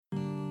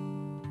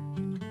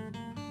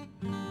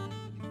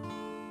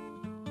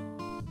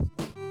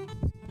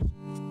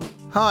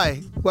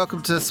Hi,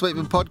 welcome to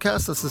Sweetman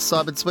Podcast. This is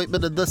Simon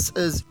Sweetman and this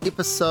is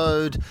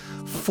episode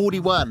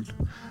 41.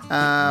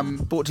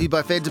 Brought to you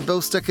by Phantom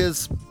Bill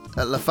Stickers.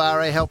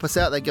 Lafare help us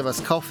out, they give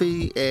us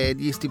coffee, and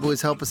Yeasty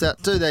Boys help us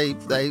out too. They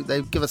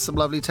give us some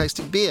lovely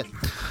tasting beer.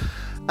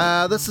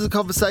 This is a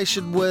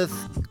conversation with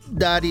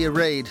Nadia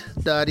Reid.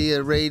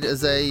 Nadia Reid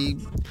is a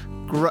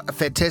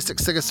fantastic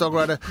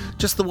singer-songwriter.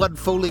 Just the one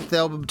full-length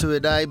album to her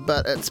name,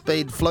 but it's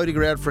been floating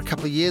around for a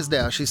couple of years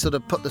now. She sort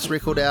of put this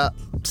record out,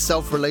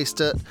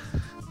 self-released it,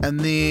 and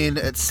then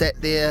it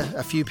sat there,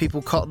 a few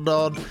people cottoned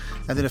on,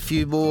 and then a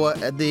few more,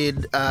 and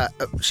then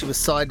she was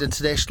signed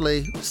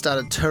internationally,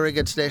 started touring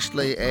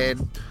internationally,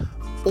 and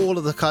all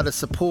of the kind of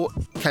support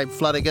came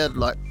flooding in.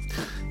 Like,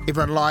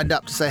 everyone lined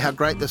up to say how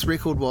great this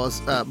record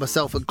was,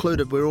 myself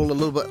included. We're all a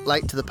little bit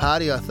late to the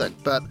party, I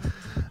think, but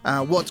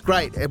what's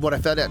great, and what I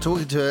found out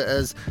talking to her,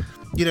 is,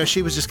 you know,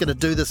 she was just going to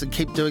do this and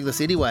keep doing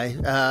this anyway.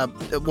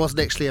 It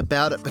wasn't actually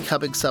about it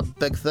becoming some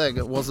big thing.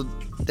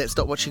 That's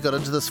not what she got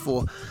into this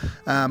for.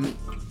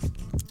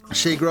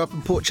 She grew up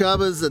in Port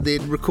Chalmers and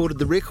then recorded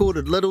the record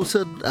in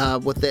Littleton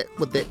with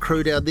that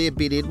crew down there,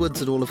 Ben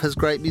Edwards and all of his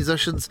great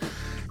musicians.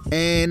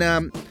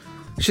 And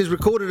she's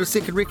recorded a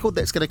second record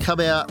that's going to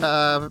come out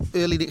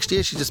early next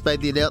year. She just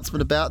made the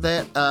announcement about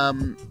that.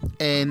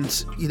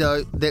 And, you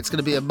know, that's going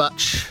to be a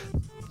much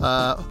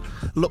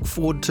look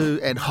forward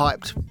to and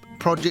hyped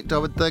project, I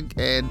would think.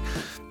 And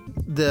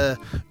the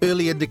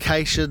early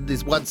indication,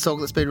 there's one song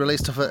that's been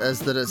released of it, is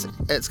that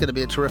it's going to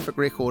be a terrific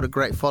record, a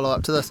great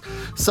follow-up to this.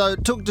 So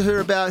talk to her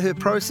about her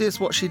process,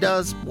 what she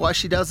does, why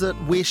she does it,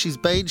 where she's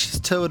been. She's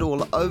toured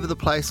all over the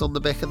place on the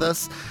back of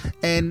this,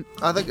 and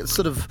I think it's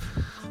sort of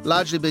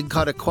largely been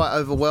kind of quite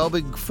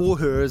overwhelming for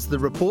her as the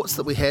reports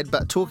that we had,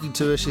 but talking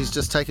to her, she's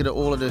just taken it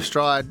all in her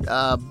stride.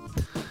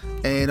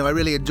 And I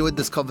really enjoyed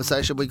this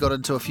conversation. We got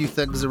into a few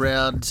things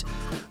around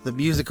the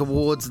music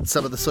awards and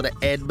some of the sort of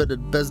admin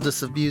and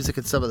business of music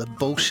and some of the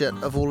bullshit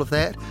of all of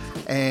that.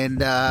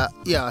 And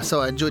so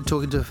I enjoyed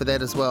talking to her for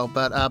that as well.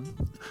 But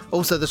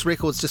also this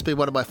record's just been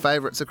one of my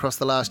favourites across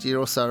the last year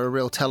or so, a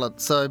real talent.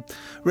 So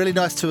really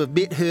nice to have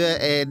met her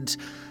and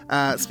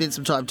spent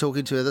some time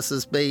talking to her. This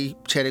is me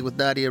chatting with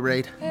Nadia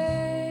Reid.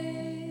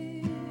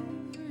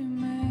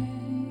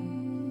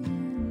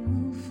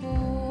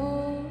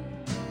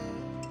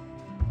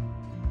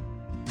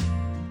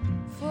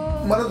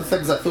 One of the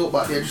things I thought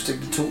might be interesting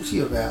to talk to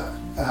you about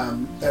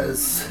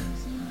is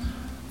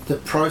the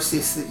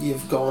process that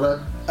you've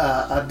gone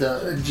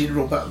under in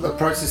general, but the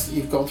process that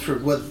you've gone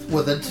through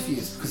with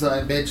interviews, because I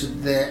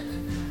imagine that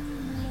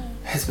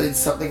has been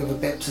something of a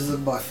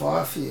baptism by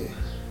fire for you.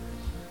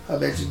 I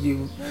imagine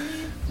you've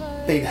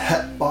been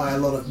hit by a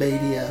lot of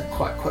media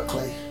quite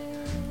quickly.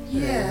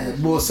 Yeah.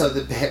 More so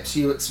than perhaps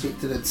you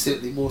expected, and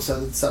certainly more so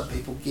than some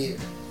people get,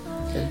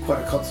 in quite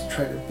a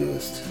concentrated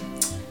burst.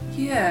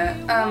 Yeah,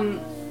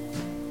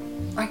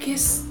 I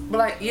guess,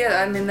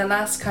 the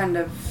last kind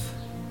of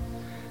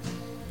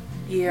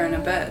year and a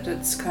bit,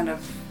 it's kind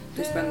of,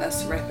 there's been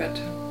this rapid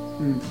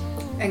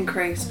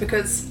increase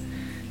because,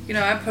 you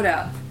know, I put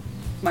out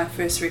my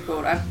first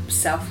record, I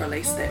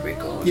self-released that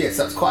record. Yeah,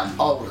 so it's quite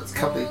old, it's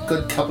a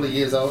good couple of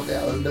years old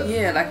now, isn't it?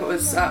 Yeah, like it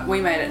was,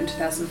 we made it in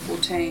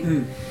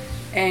 2014,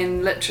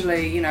 and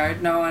literally, you know,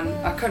 no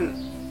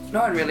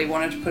one really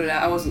wanted to put it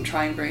out. I wasn't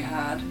trying very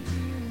hard,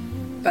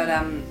 but,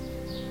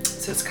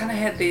 so it's kind of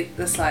had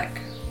this like,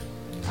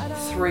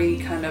 3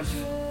 kind of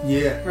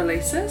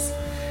releases,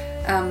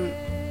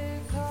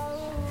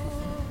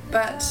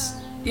 but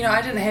you know,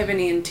 I didn't have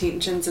any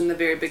intentions in the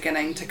very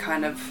beginning to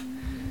kind of,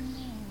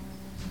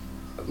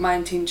 my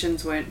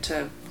intentions weren't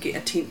to get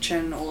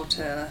attention or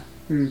to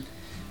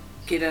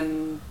get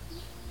in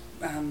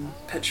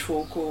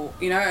Pitchfork, or,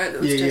 you know, it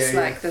was just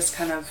like this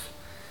kind of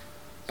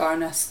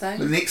bonus thing.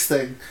 The next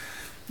thing,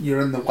 you're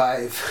in the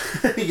wave.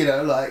 You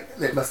know, like,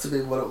 that must have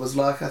been what it was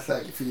like, I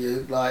think, for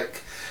you.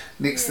 Like,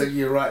 next thing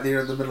you're right there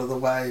in the middle of the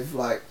wave.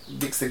 Like,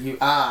 next thing you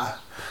are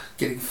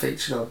getting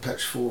featured on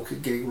Pitchfork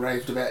and getting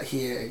raved about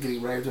here and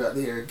getting raved about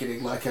there and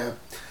getting like a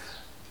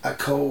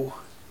cool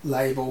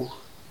label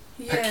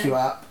pick you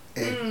up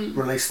and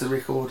release the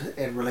record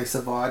and release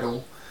a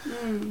vinyl.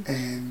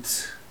 And,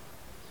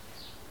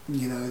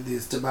 you know,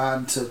 there's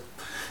demand to,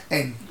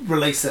 and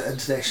release it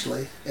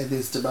internationally, and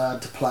there's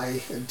demand to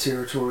play in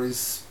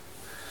territories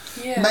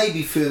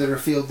maybe further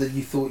afield than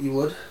you thought you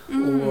would,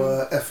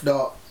 or if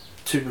not,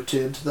 to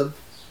return to them.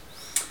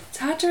 It's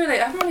hard to really,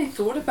 I haven't really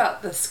thought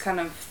about this kind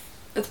of,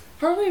 it's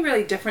probably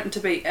really different to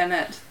be in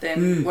it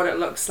than what it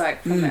looks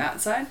like from the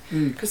outside,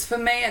 because for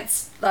me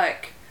it's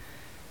like,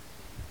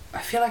 I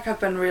feel like I've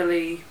been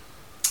really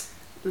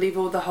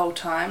level the whole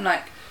time.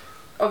 Like,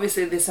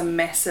 obviously there's some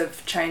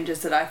massive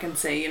changes that I can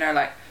see, you know,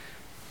 like,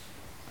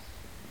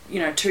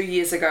 you know, 2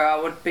 years ago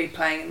I would be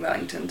playing in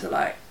Wellington to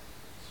like,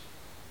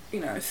 you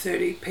know,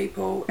 30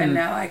 people, and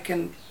now I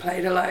can play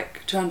to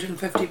like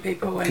 250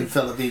 people. And can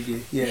fill a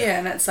venue, yeah,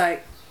 and it's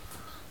like,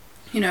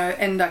 you know,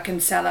 and I can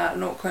sell out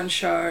an Auckland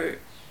show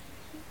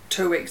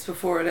 2 weeks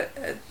before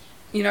it,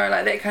 you know,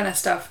 like that kind of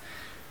stuff.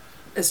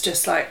 is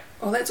just like,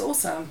 oh, that's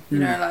awesome. You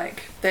know,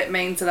 like that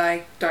means that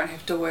I don't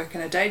have to work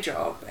in a day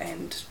job,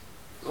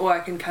 or I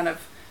can kind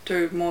of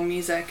do more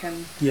music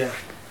and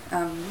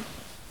and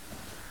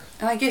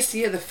I guess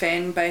the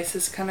fan base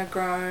has kind of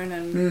grown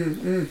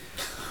and.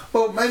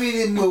 Well, maybe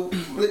then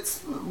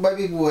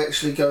we'll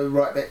actually go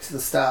right back to the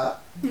start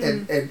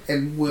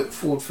and work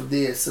forward from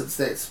there, since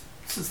that's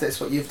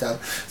what you've done.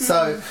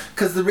 So,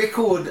 because the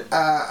record,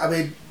 I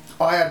mean,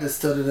 I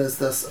understood it as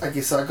this. I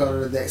guess I got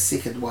it in that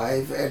second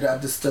wave and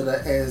understood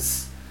it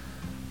as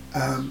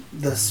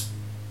this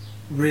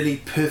really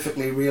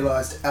perfectly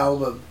realised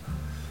album,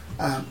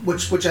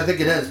 which I think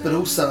it is. But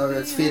also,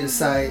 it's fair to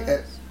say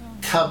it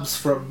comes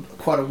from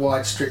quite a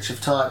wide stretch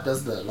of time,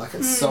 doesn't it? Like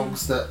it's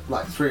songs that,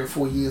 like 3 or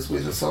 4 years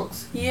worth of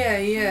songs.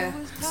 Yeah.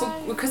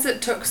 Well, because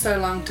it took so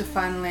long to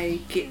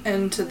finally get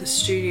into the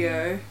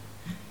studio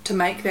to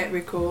make that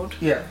record.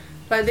 Yeah.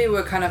 Like there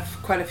were kind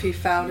of quite a few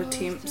failed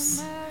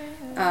attempts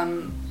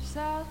to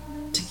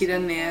get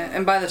in there,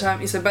 and by the time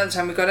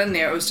we got in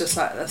there, it was just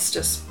like this,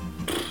 just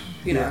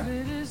you know,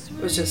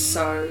 it was just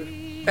so.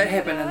 It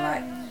happened in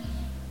like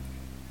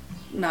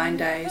 9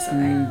 days, I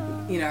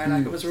think. You know,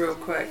 like it was real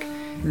quick.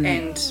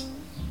 And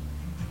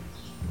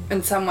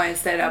in some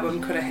ways that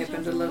album could have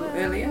happened a little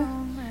earlier,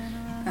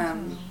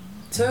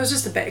 so it was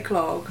just a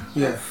backlog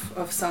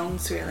of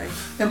songs really.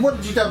 And what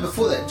had you done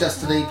before that?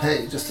 Just an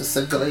EP? Just a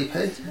single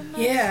EP?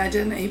 Yeah, I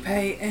did an EP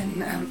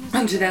in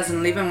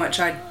 2011, which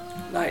I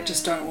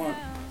just don't want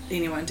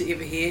anyone to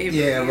ever hear ever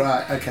again.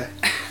 Right, okay.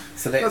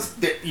 So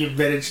you've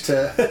managed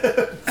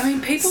to I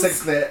mean, people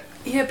sink that.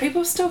 Yeah,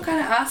 people still kind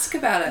of ask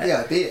about it.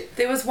 Yeah, I bet.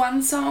 There was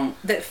one song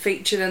that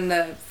featured in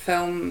the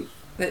film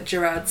that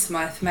Gerard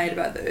Smythe made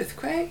about the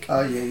earthquake.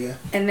 Oh, yeah.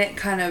 And that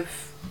kind of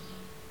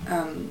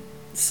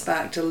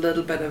sparked a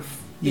little bit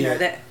of, you know,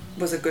 that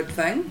was a good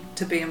thing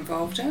to be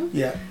involved in.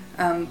 Yeah.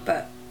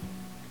 But,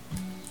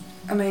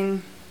 I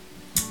mean,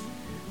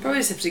 probably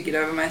just have to get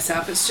over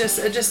myself. It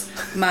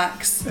just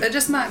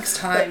marks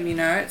time, you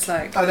know. It's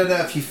like, I don't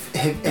know if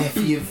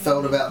you've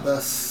felt about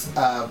this,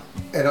 and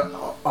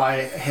I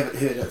haven't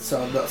heard it,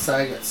 so I'm not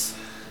saying it's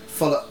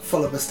full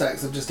of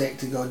mistakes. I'm just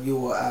acting on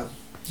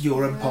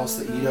your impulse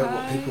that you don't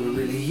want people to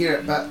really hear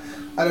it. But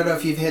I don't know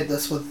if you've had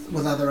this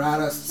with other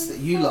artists that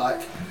you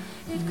like.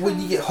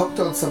 When you get hooked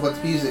on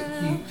someone's music,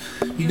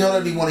 you not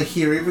only want to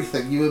hear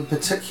everything, you in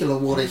particular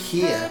want to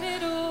hear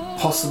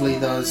possibly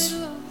those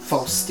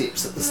false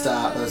steps at the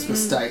start, those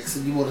mistakes,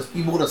 and you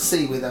want to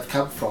see where they've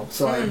come from.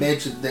 So I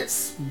imagine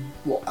that's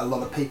what a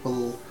lot of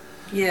people,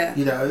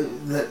 you know,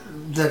 that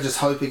they're just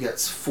hoping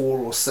it's 4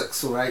 or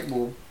 6 or 8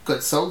 more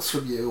good songs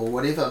from you or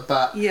whatever.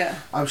 But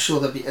I'm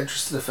sure they'd be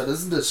interested if it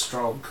isn't as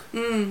strong.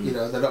 You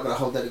know, they're not going to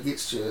hold that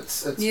against you.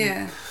 It's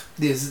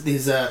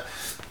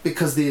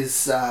because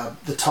there's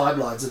the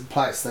timelines in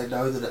place. They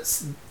know that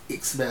it's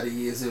X amount of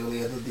years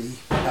earlier than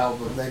the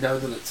album. They know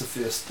that it's a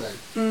first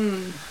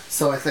thing.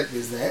 So I think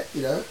there's that,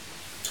 you know.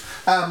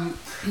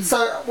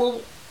 So,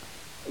 well,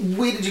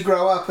 where did you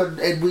grow up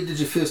and when did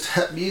you first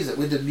hit music?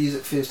 When did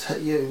music first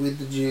hit you? When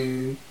did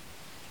you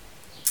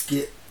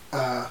get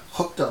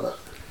hooked on it?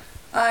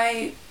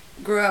 I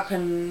grew up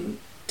in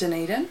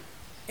Dunedin,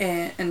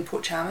 in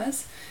Port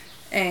Chalmers,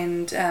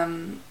 and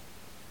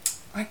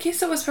I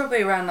guess it was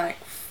probably around like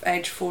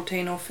age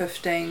 14 or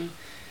 15.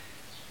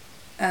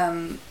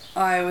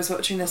 I was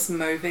watching this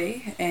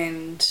movie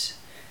and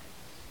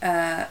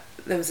there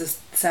was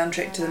a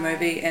soundtrack to the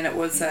movie and it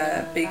was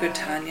Be Good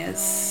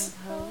Tanya's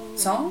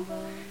song,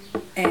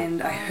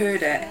 and I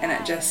heard it and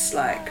it just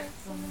like,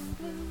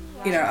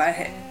 you know,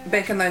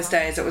 back in those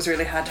days it was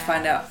really hard to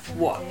find out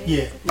what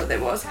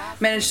that was.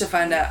 Managed to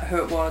find out who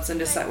it was and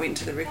just like went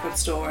to the record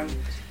store and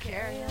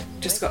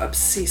just got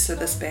obsessed with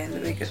this band,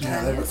 the Be Good Tanya.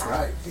 Yeah, they were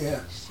great,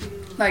 yeah.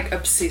 Like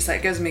obsessed,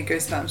 like gives me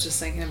goosebumps just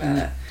thinking about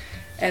it.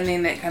 And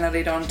then that kind of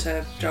led on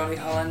to Jolie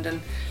Holland,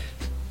 and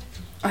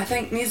I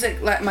think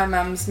music, like my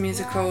mum's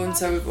musical, and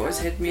so we've always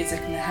had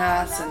music in the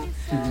house and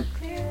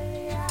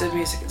did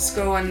music at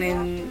school, and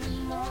then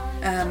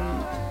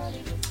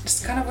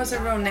just kind of was a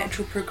real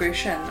natural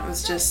progression. It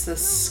was just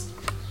this,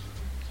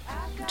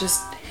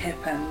 just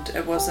happened.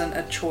 It wasn't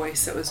a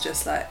choice. It was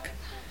just like,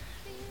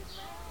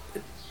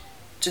 it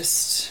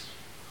just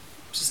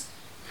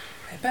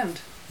happened.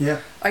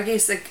 Yeah. I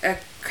guess a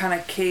kind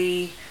of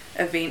key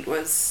event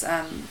was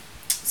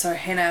so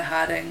Hannah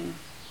Harding,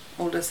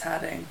 Aldous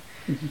Harding,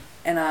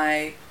 and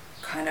I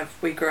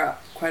we grew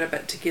up quite a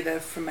bit together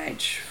from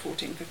age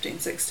 14, 15,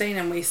 16,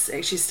 and we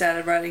actually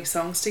started writing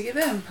songs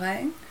together and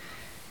playing,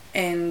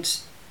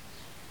 and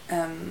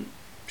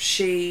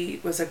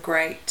she was a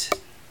great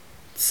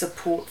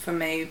support for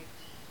me.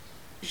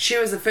 She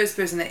was the first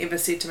person that ever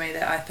said to me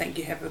that I think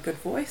you have a good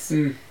voice,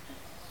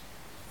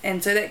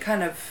 and so that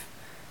kind of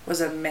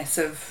was a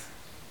massive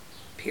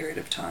period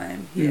of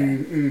time.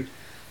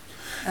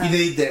 You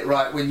need that,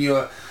 right, when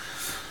you're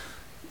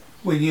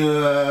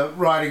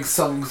writing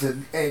songs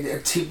and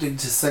attempting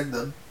to sing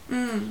them.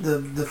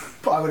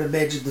 I would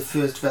imagine the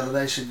first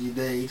validation you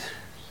need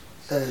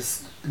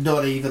is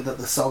not even that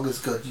the song is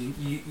good.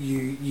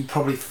 You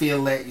probably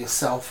feel that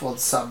yourself on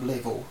some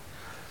level,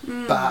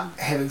 but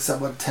having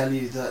someone tell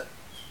you that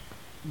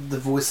the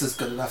voice is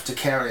good enough to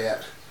carry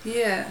it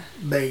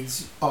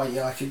means, oh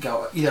yeah, I can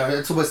go. You know,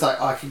 it's almost like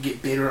I can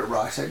get better at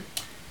writing.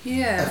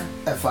 Yeah.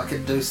 If I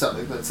can do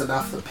something that's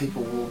enough that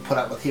people will put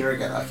up with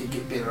hearing it, I can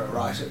get better at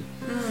writing.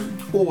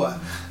 Or,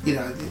 you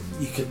know,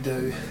 you can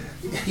do,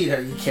 you know,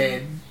 you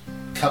can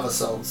cover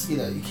songs, you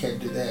know, you can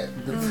do that.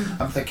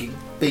 I'm thinking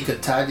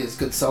Beacon Tanya's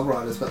good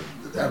songwriters, but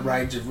a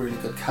range of really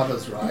good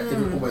covers, right?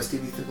 Almost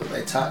anything that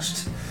they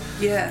touched,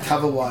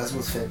 cover-wise,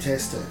 was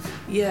fantastic.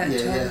 Yeah,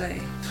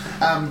 totally.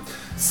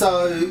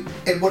 So,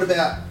 and what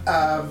about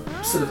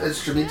sort of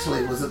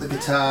instrumentally? Was it the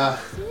guitar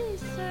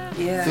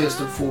first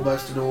and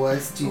foremost and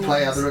always? Do you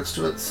play other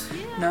instruments?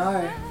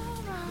 No.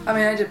 I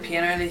mean, I did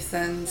piano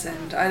lessons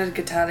and I did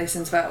guitar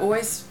lessons, but I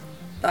always,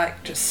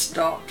 like, just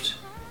stopped.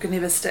 Could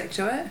never stick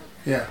to it.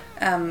 Yeah.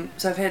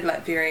 So I've had,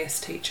 like,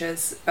 various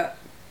teachers, but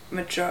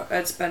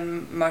it's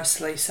been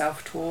mostly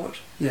self-taught.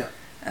 Yeah.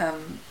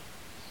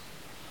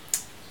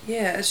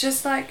 Yeah, it's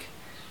just, like,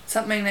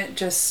 something that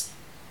just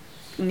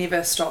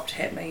never stopped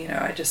happening, you know.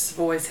 I just have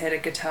always had a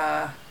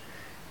guitar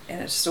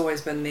and it's just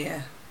always been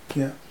there.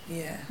 Yeah.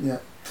 Yeah. Yeah.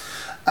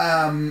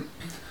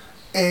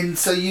 And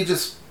so you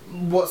just,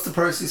 what's the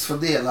process from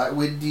there? Like,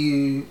 when do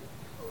you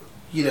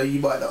know, you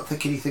might not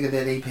think anything of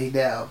that EP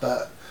now,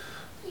 but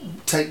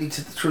take me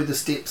through the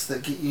steps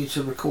that get you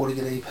to recording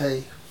an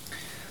EP.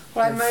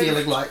 Well, and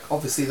feeling like,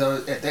 obviously,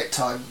 at that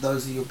time,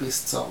 those are your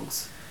best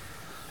songs.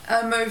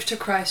 I moved to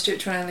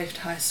Christchurch when I left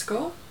high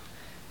school,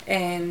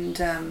 and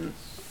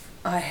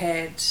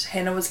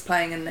Hannah was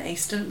playing in the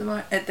Eastern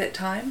at that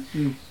time,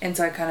 and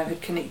so I kind of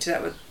had connected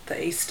up with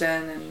the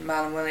Eastern and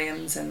Marlon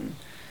Williams and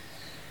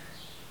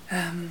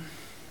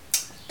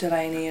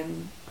Delaney,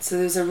 and so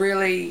there's a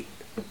really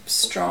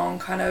strong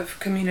kind of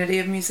community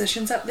of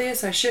musicians up there,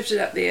 so I shifted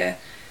up there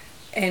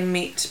and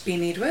met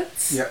Ben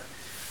Edwards. Yep.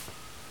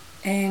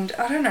 And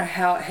I don't know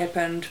how it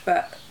happened,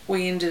 but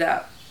we ended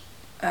up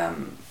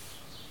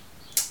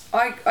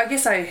I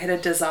guess I had a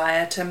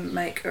desire to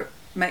make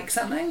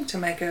something, to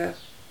make a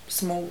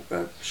small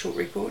short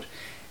record,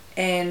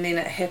 and then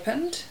it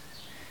happened,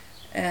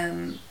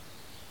 and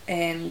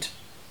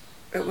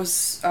I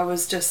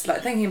was just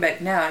like, thinking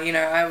back now, you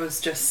know, I was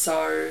just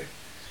so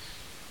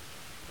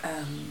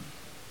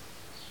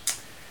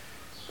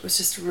it was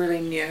just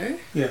really new.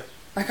 Yeah.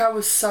 Like, I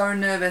was so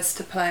nervous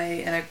to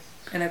play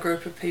in a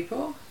group of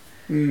people.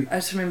 I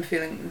just remember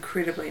feeling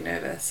incredibly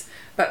nervous.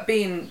 But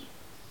Ben,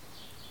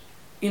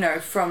 you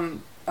know,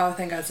 I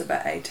think I was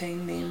about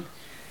 18 then,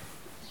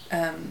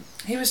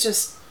 he was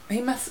just,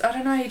 he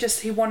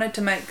wanted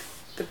to make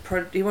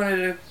he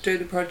wanted to do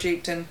the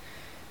project, and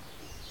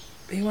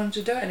he wanted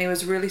to do it, and he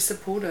was really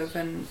supportive,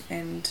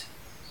 and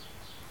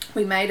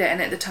we made it,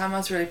 and at the time I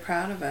was really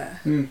proud of it.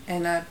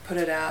 And I put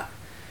it out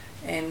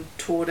and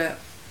toured it,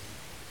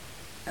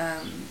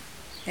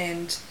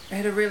 and I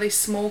had a really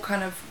small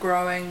kind of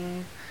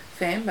growing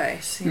fan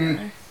base, you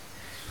know.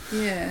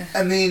 Yeah.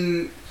 And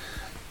then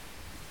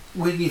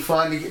when you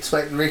finally get to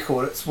make the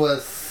record, it's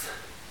with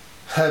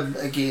him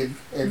again,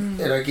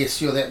 and I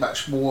guess you're that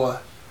much more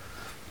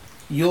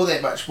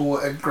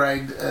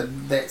ingrained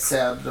in that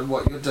sound and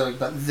what you're doing,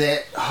 but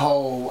that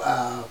whole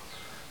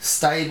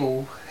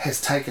stable has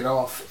taken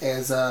off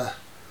as a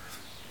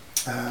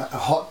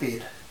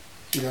hotbed,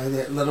 you know,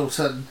 that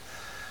Littleton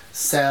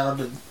sound,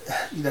 and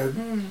you know,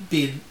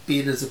 Ben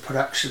is a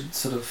production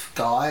sort of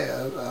guy,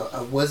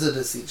 a wizard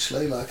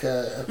essentially, like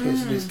a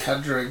person who's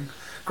conjuring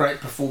great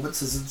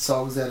performances and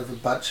songs out of a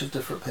bunch of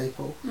different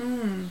people.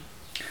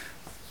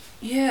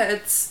 Yeah,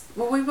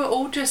 we were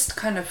all just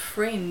kind of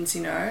friends,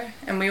 you know,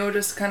 and we all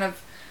just kind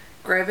of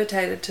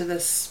gravitated to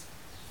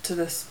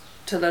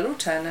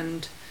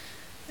Littleton,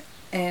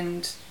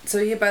 and so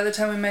yeah, by the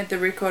time we made the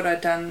record,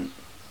 I'd done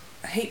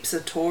heaps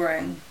of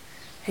touring,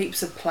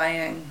 heaps of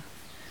playing,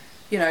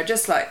 you know,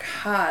 just like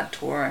hard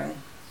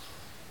touring,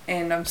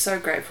 and I'm so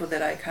grateful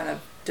that I kind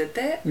of did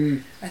that.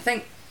 I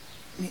think,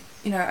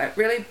 you know, it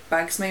really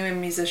bugs me when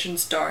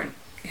musicians don't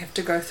have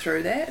to go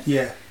through that.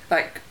 Yeah.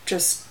 Like,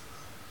 just,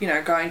 you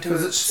know, going to...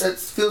 Because it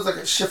feels like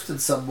it's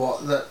shifted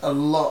somewhat, that a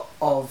lot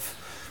of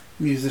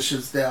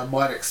musicians now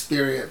might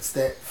experience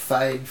that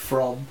fame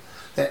from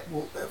that,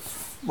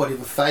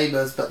 whatever fame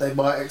is, but they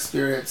might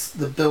experience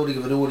the building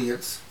of an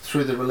audience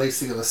through the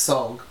releasing of a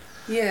song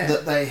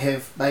that they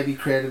have maybe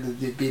created in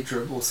their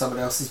bedroom or someone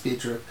else's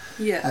bedroom.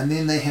 Yeah. And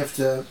then they have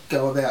to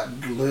go about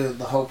and learn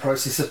the whole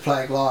process of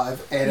playing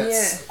live, and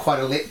it's quite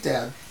a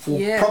letdown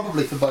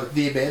probably for both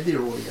them and their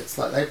audience.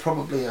 Like, they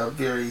probably are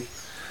very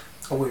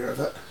aware of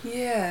it.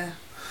 Yeah.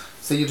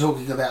 So you're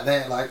talking about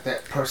that, like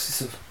that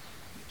process of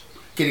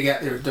getting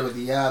out there and doing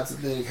the yards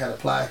and learning how to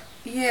play.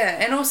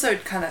 Yeah, and also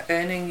kind of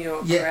earning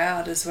your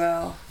crowd as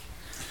well.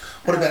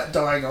 What about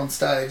dying on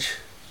stage?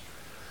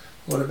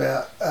 What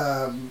about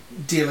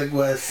dealing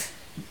with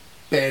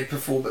bad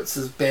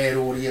performances, bad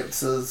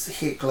audiences,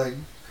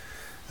 heckling?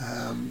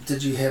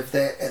 Did you have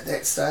that at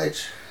that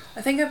stage?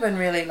 I think I've been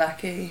really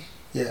lucky.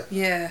 Yeah.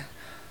 Yeah.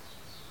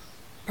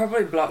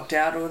 Probably blocked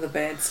out all the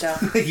bad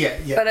stuff. yeah.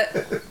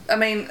 But I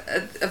mean,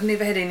 I've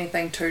never had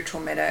anything too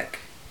traumatic.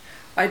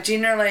 I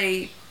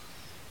generally,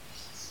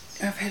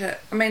 I've had it,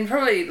 I mean,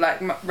 probably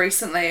like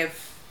recently,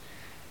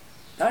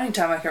 the only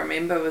time I can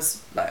remember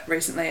was like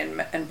recently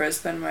in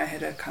Brisbane where I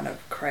had a kind of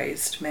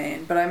crazed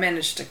man, but I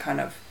managed to kind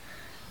of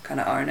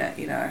own it,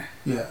 you know.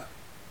 Yeah.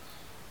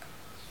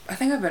 I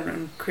think I've been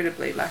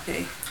incredibly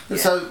lucky. Yeah.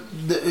 So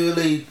the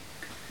early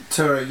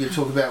touring you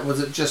talk about, was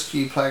it just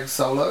you playing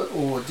solo,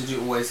 or did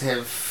you always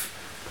have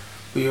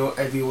you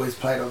always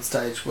played on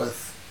stage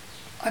with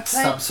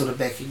some sort of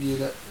backing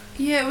unit?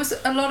 Yeah,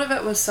 a lot of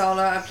it was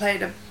solo. I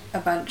played a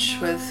bunch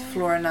with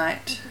Flora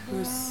Knight, who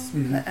was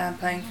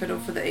playing fiddle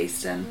for the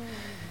Eastern,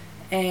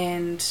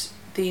 and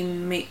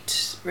then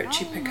met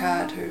Richie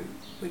Picard, who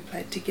we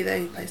played together.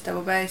 He plays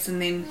double bass,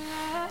 and then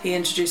he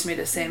introduced me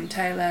to Sam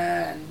Taylor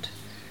and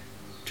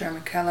Joe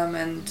McCallum,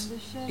 and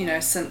you know,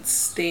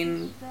 since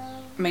then,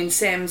 I mean,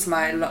 Sam's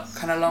my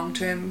kind of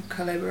long-term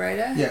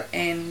collaborator, yeah,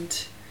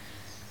 and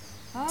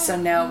so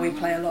now we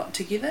play a lot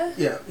together.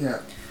 Yeah,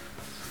 yeah.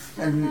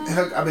 And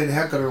how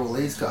good are all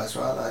these guys,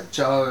 right? Like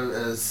Joe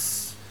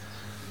is,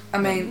 I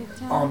mean,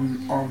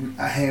 on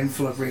a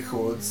handful of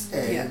records,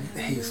 and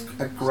he's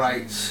a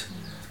great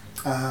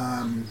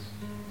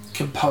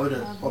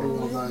component on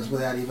all of those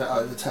without even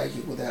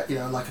overtaking, without, you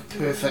know, like a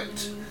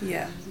perfect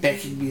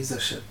backing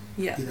musician.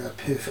 Yeah. You know,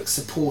 perfect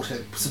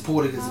supporting is a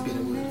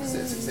better word, because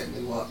that's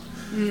exactly what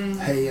he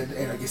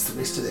and I guess the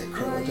rest of that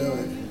crew are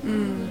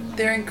doing.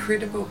 They're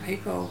incredible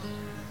people.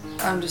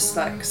 I'm just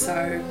like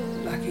so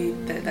lucky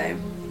that they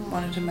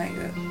wanted to make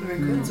the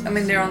records. I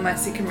mean, they're on my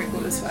second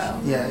record as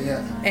well. Yeah,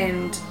 yeah.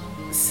 And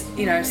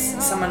you know,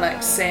 someone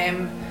like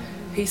Sam,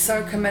 he's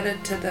so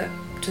committed to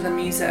the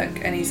music,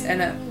 and he's in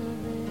it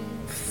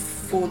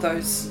for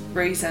those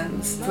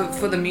reasons,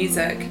 for the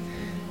music,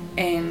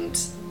 and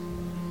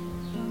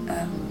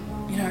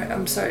you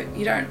know,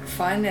 you don't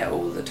find that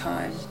all the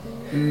time.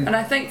 And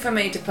I think for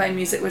me to play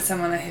music with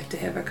someone, I have to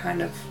have a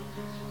kind of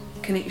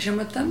connection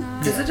with them,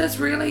 because it is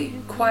really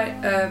quite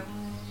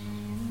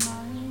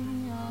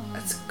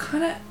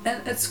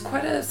it's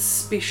quite a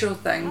special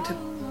thing to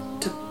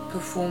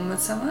perform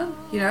with someone,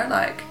 you know,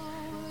 like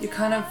you're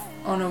kind of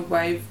on a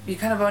wave, you're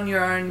kind of on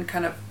your own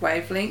kind of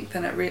wavelength,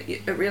 and it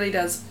really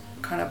does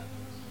kind of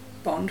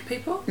bond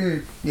people.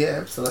 Yeah,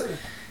 absolutely.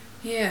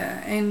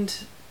 Yeah, and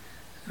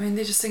I mean,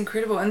 they're just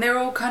incredible, and they're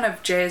all kind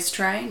of jazz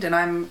trained, and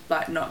I'm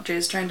like not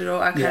jazz trained at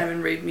all. I can't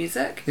even read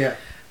music. Yeah.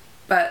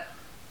 But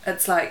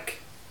it's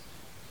like,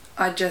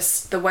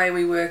 the way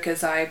we work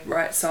is I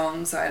write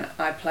songs and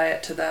I play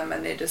it to them,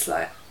 and they're just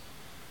like,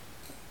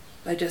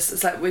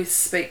 it's like we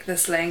speak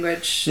this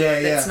language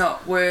that's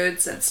not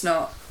words,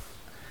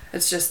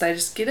 it's just they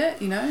just get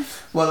it, you know?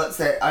 Well,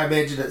 I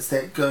imagine it's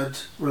that good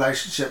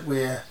relationship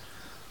where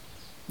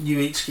you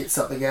each get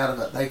something out of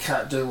it. They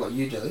can't do what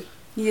you do.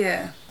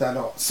 Yeah. They're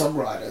not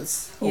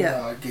songwriters,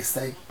 although I guess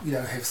they, you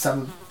know, have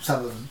some of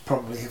them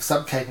probably have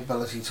some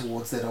capability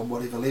towards that on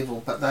whatever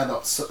level, but they're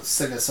not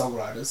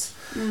singer-songwriters,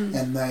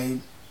 and they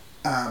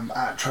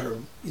aren't trying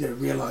to, you know,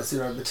 realise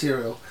their own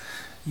material.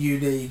 You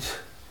need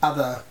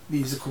other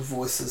musical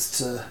voices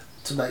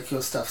to make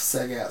your stuff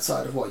sing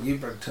outside of what you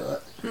bring to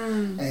it,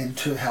 and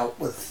to help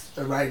with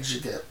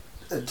arranging it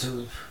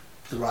into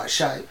the right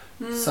shape.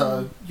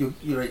 So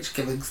you're each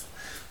giving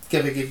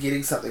and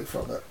getting something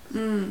from it. You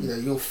know,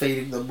 you're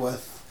feeding them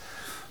with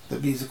the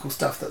musical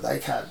stuff that they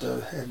can't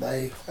do, and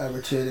they are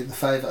returning the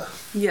favour.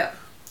 Yeah.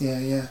 Yeah,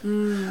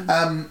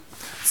 yeah.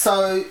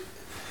 So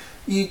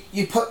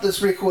you put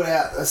this record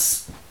out,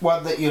 this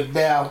one that you're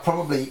now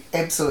probably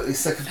absolutely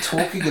sick of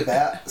talking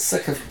about,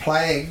 sick of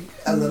playing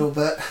a little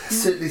bit,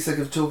 certainly sick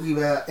of talking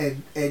about,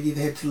 and you've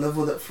had to live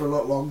with it for a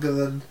lot longer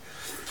than...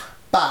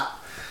 But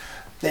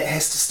that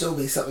has to still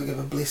be something of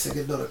a blessing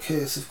and not a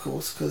curse, of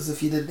course, because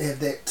if you didn't have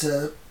that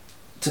to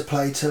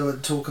play to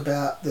and talk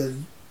about,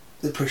 then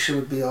the pressure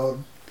would be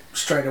on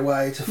straight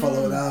away to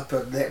follow it up,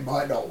 and that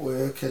might not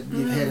work, and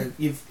you've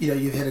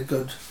had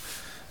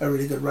a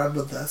really good run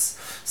with this.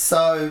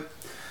 So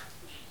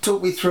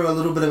talk me through a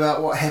little bit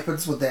about what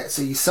happens with that.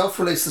 So you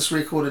self-release this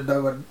record and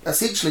no one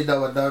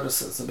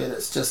notices. I mean,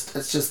 it's just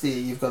there.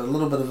 You've got a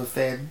little bit of a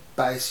fan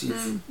base,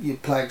 you're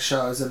playing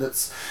shows, and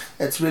it's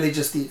really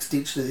just the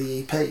extension of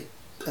the EP.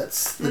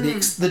 It's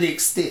the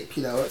next step,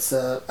 you know. It's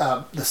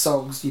the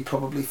songs you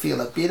probably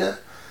feel are better,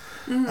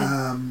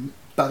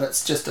 but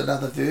it's just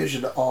another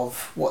version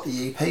of what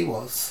the EP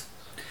was.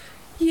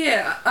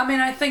 Yeah, I mean,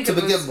 I think to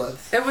begin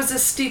with, it was a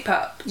step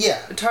up.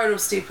 Yeah, a total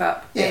step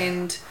up,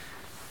 and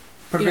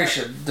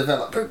progression,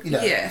 development. You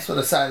know, sort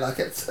of say like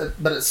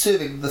but it's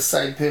serving the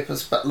same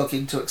purpose, but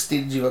looking to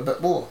extend you a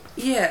bit more.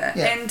 Yeah.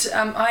 And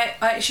I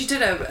actually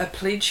did a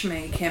Pledge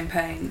Me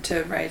campaign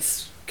to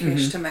raise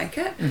cash to make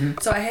it.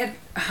 So I had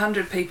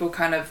 100 people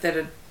kind of that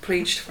had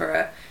pledged for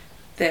it,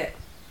 that,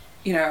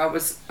 you know, I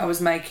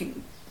was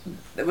making,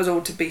 it was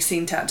all to be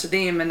sent out to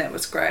them, and that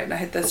was great. And I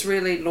had this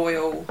really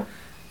loyal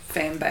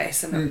fan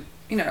base, and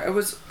you know, it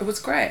was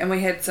great. And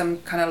we had some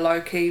kind of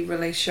low-key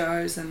release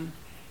shows, and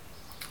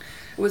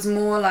it was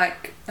more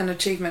like an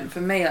achievement for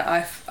me. Like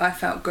I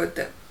felt good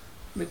that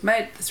we'd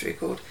made this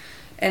record.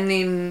 And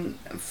then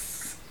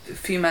a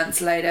few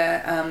months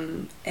later,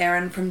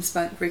 Aaron from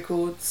Spunk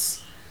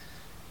Records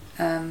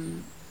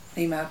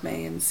emailed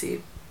me and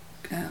said,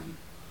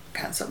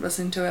 can't stop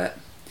listening to it.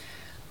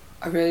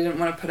 I really didn't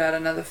want to put out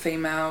another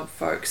female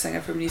folk singer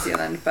from New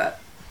Zealand, but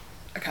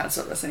I can't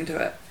stop listening to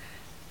it.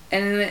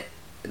 And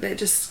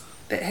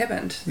that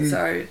happened.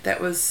 So that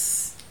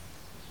was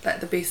like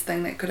the best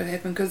thing that could have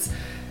happened, because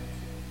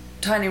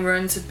Tiny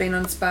Ruins had been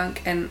on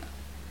Spunk, and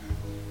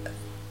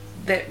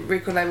that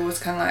record label was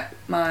kind of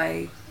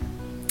like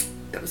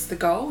that was the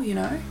goal, you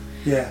know?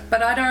 Yeah.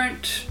 But I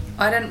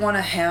didn't want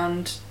to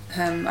hound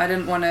him. I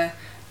didn't want to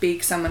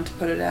beg someone to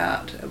put it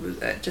out.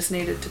 It just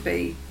needed to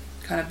be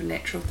kind of a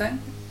natural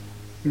thing.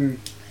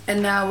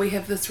 And now we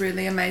have this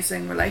really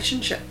amazing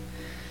relationship,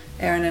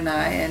 Aaron and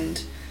I,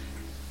 and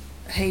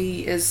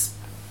he is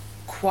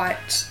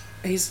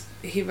he's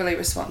heavily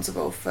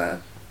responsible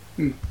for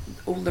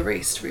all the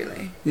rest,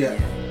 really. Yeah.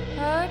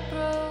 I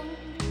broke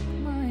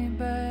my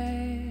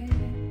back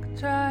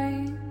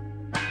trying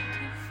to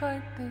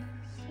fight this.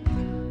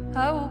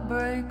 I will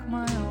break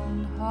my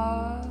own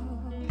heart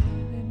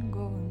and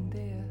go in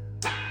there.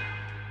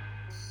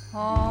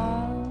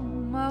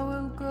 Home I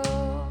will go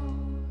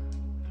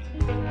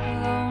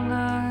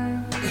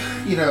alone.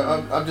 You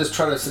know, I'm just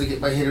trying to sort of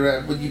get my head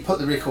around, when you put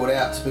the record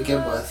out to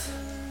begin with,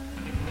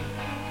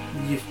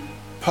 you're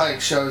playing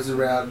shows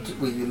around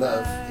where you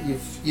live.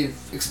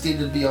 You've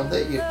extended beyond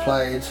that.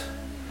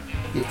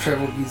 You've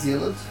travelled New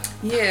Zealand.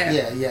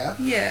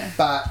 Yeah.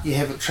 But you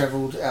haven't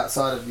travelled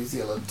outside of New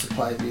Zealand to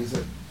play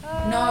music.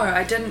 No,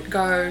 I didn't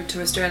go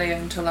to Australia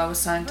until I was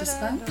signed to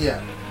Spunk.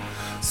 Yeah.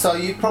 So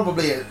you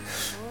probably,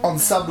 on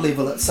some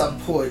level, at some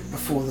point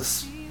before the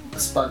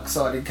Spunk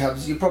signing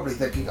comes, you're probably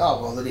thinking,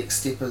 oh well, the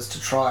next step is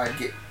to try and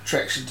get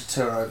traction to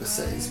tour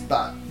overseas,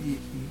 but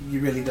you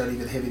really don't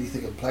even have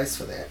anything in place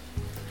for that.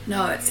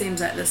 No, it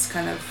seems like this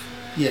kind of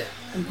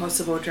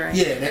impossible dream.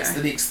 Yeah, that's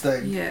the next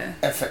thing. Yeah.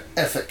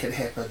 If it can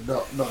happen,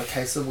 not a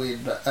case of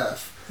when, but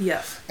if.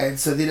 Yeah. And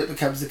so then it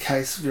becomes a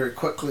case very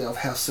quickly of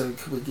how soon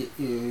can we get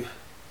you,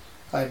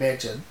 I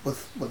imagine,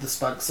 with the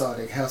Spunk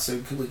signing, how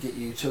soon can we get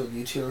you to a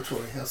new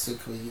territory? How soon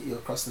can we get you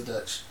across the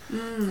ditch?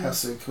 How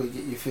soon can we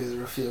get you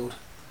further afield?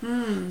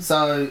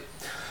 So,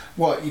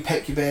 what, you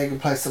pack your bag and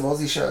play some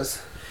Aussie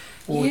shows?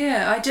 Or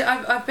yeah, I did.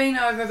 I've been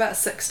over about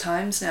 6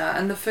 times now,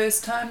 and the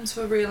first times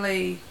were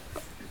really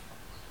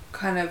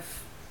kind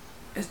of,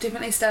 it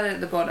definitely started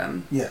at the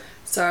bottom. Yeah.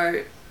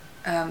 So,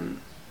 so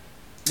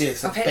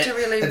I've had to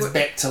really... It's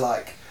back to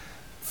like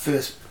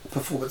first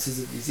performances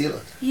in New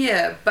Zealand.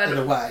 Yeah, but in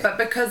a way. But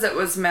because it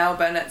was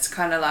Melbourne, it's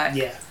kind of like,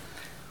 you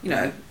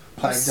know,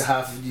 playing to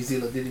half of New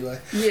Zealand anyway.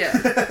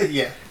 Yeah.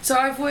 Yeah. So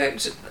I've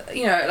worked,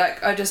 you know,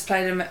 like I just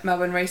played in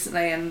Melbourne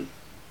recently, and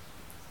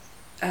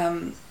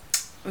it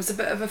was a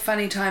bit of a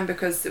funny time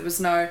because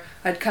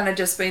I'd kind of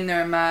just been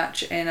there in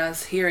March, and I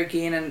was here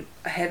again, and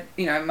I had,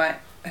 you know,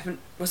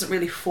 wasn't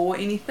really for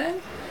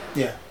anything.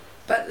 Yeah.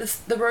 But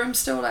the room's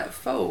still like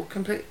full,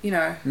 complete, you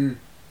know.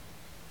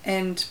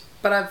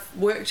 But I've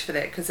worked for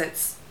that because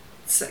it's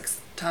 6th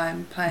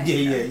time playing. Yeah,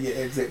 you know? yeah,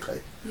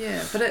 exactly.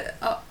 Yeah, but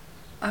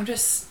I'm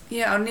just,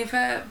 I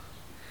never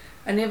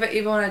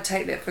ever want to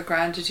take that for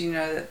granted, you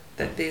know,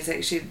 that there's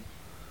actually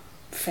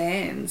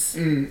fans,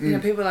 you know,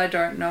 people I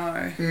don't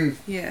know.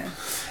 Yeah.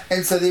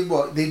 And so then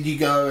what? Then you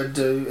go and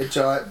do a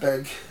giant,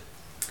 big,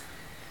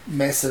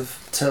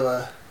 massive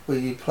tour where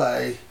you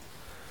play,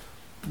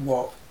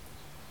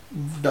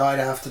 night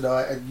after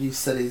night in new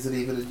cities and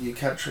even in new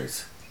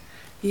countries.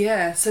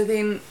 Yeah, so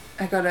then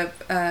I got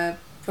a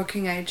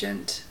booking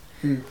agent.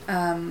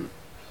 God,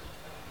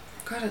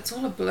 it's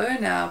all a blur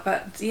now,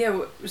 but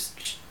yeah,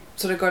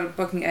 sort of got a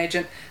booking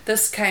agent.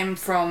 This came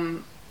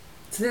from,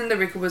 so then the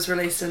record was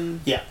released in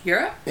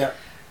Europe. Yeah.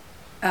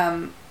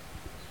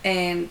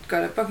 And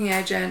got a booking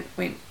agent,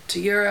 went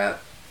to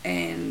Europe,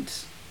 and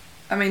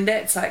I mean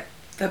that's like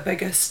the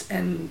biggest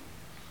thing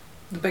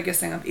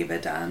I've ever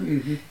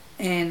done.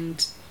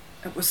 And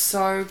it was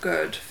so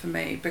good for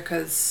me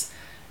because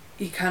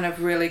you kind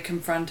of really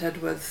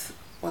confronted with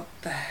what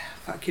the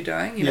fuck you're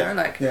doing, you know,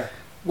 like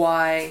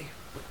why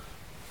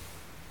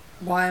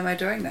am I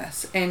doing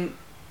this? And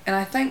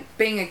I think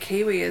being a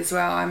Kiwi as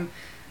well, I'm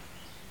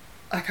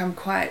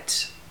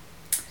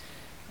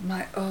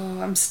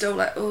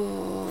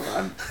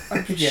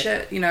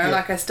shit, you know,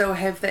 like I still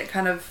have that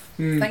kind of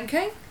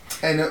thinking.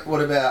 And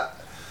what about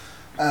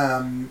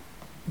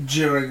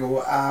during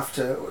or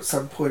after, at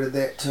some point in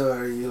that tour,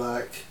 are you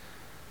like,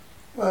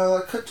 well,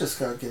 I could just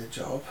go and get a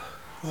job?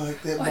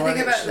 Like that. I think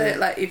about that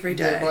like every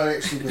day. That might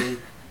actually be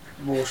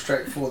more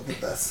straightforward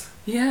than this.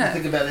 Yeah. I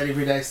think about that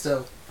every day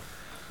still.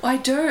 I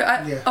do.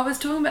 I was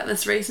talking about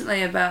this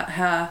recently about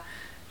how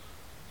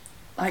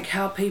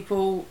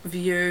people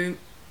view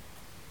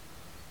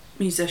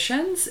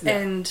musicians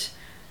and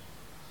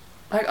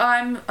like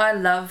I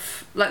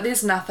love, like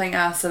there's nothing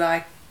else that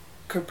I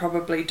could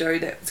probably do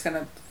that's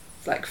gonna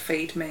like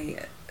feed me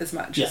as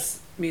much as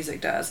music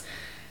does.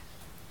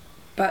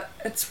 But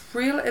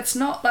it's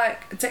not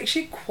like, it's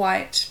actually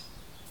quite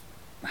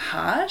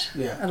hard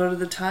a lot of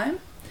the time.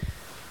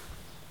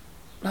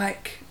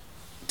 Like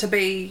to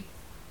be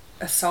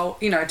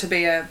to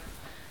be a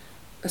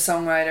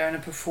songwriter and a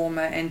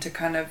performer, and to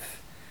kind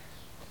of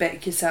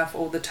back yourself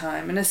all the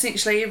time. And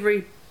essentially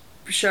every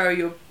show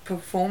you're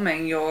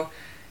performing, you're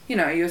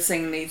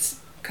singing these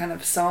kind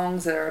of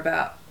songs that are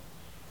about,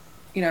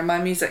 my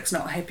music's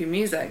not happy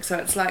music, so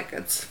it's like,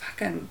 it's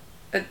fucking,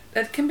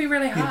 it can be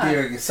really hard. You're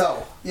bearing your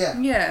soul. Yeah.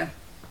 Yeah.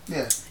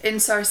 Yeah. And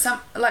so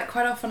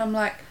quite often I'm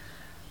like,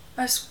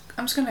 I'm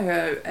just gonna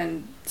go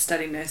and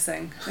study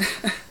nursing.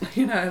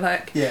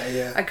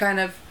 Yeah. I kind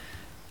of,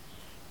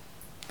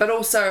 but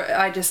also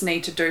I just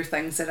need to do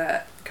things that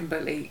are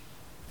completely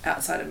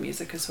outside of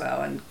music as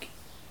well,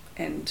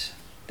 and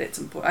that's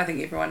important. I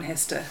think everyone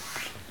has to.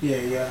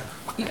 Yeah.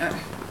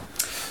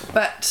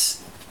 But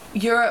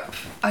Europe,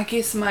 I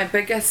guess my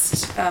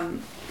biggest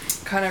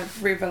kind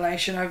of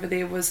revelation over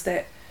there was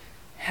that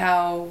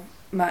how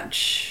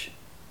much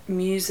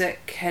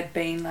music had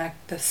been like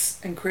this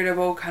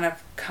incredible kind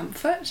of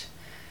comfort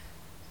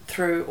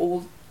through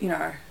all,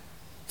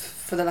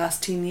 for the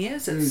last 10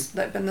 years. It's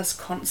like been this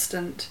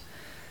constant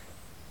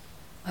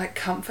like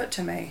comfort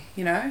to me,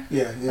 Yeah.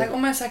 like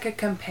almost like a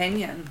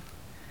companion.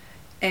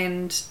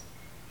 And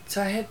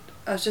so I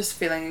was just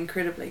feeling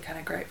incredibly kind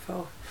of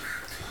grateful.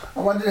 I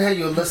wondered how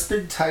your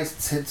listening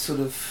tastes had sort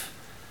of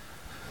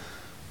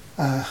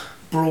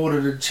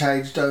broadened and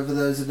changed over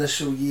those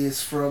initial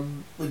years,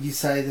 from when you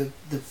say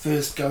the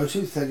first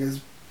go-to thing is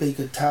Be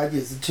Good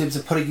Tanya's, in terms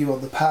of putting you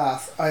on the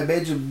path. I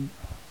imagine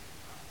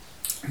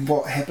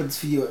what happens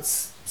for you at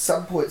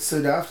some point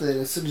soon after that,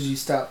 as soon as you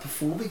start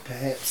performing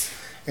perhaps,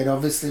 and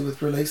obviously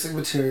with releasing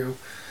material,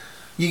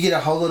 you get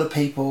a whole lot of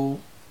people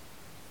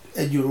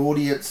in your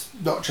audience,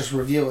 not just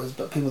reviewers,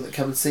 but people that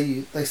come and see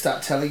you. They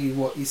start telling you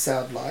what you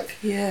sound like,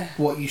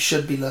 what you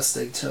should be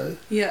listening to,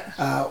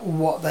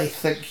 what they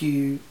think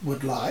you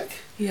would like,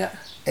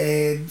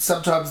 and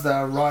sometimes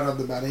they're right on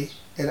the money,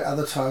 and at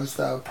other times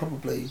they're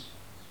probably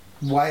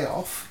way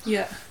off.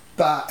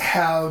 But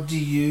how do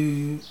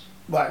you,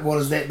 what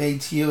does that mean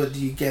to you, and do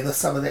you gather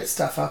some of that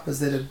stuff up? Is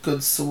that a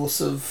good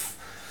source of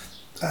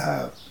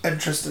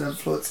interest and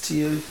influence to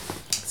you?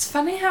 It's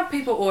funny how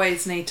people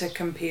always need to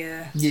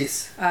compare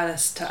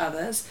artists to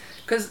others,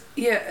 because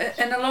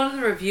in a lot of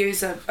the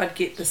reviews I'd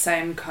get the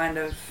same kind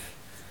of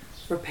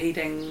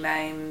repeating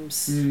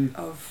names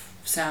of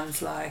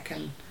sounds like,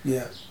 and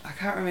I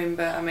can't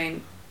remember, I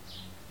mean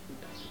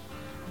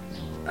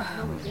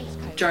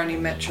Joni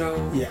Mitchell.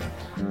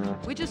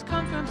 We just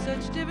come from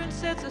such different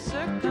sets of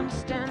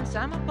circumstance.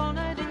 I'm up all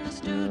night in the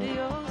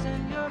studios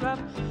and you're up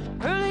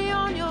early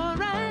on your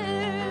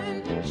ranch.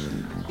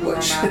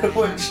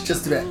 Which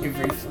just about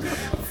every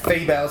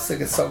female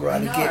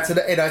singer-songwriter gets.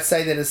 And I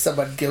say that as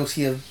someone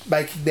guilty of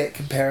making that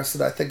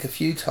comparison, I think, a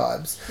few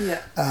times.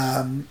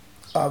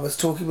 I was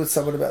talking with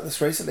someone about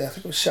this recently, I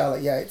think it was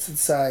Charlotte Yates, and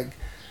saying,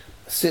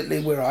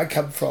 certainly where I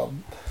come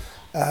from,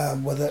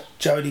 with it,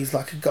 Joni's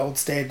like a gold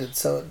standard,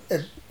 so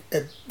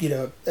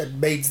it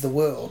means the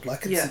world,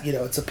 like it's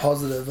it's a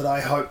positive, and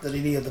I hope that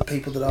any of the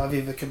people that I've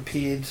ever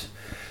compared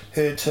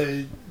her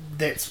to,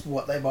 that's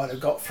what they might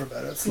have got from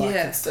it. It's like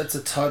it's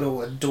a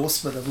total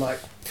endorsement of like,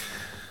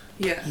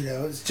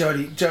 it's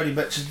Joni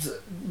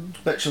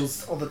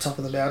Mitchell's on the top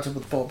of the mountain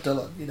with Bob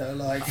Dylan.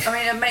 I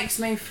mean, it makes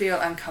me feel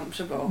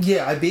uncomfortable.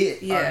 Yeah, I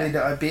bet. I mean,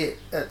 I bet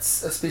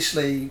it's,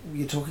 especially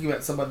you're talking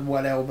about someone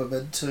one album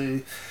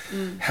into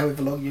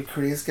however long your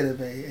career's going to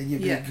be, and you're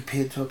being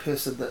compared to a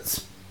person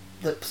that's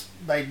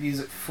made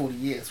music for 40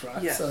 years,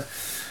 right? So,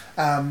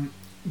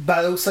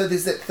 but also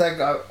there's that thing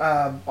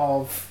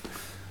of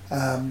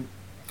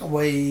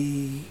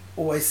we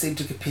always seem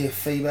to compare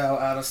female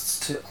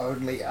artists to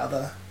only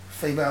other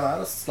female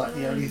artists, like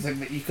the only thing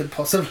that you could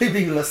possibly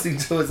be listening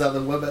to is other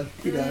women,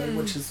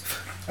 which is,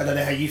 I don't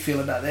know how you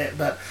feel about that,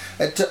 but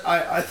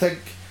I think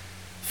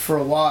for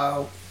a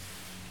while,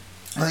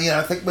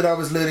 I think when I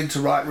was learning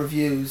to write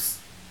reviews,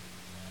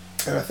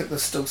 and I think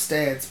this still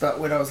stands, but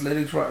when I was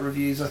learning to write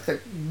reviews, I think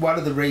one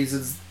of the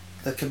reasons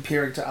the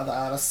comparing to other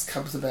artists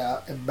comes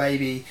about, and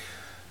maybe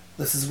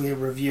this is where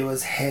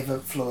reviewers have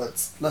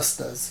influenced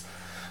listeners,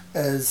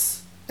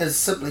 is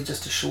simply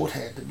just a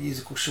shorthand, a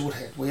musical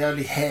shorthand. We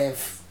only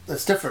have,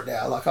 it's different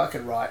now, like I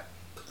can write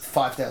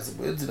 5,000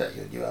 words about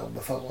your new album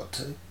if I want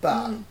to,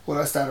 but when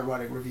I started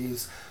writing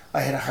reviews,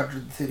 I had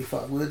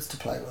 135 words to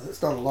play with.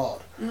 It's not a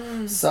lot.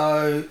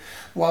 So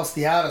whilst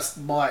the artist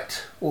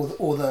might, or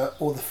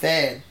the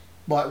fan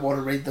might want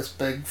to read this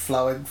big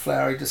flowing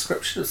flowery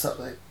description of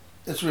something,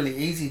 it's really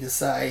easy to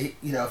say,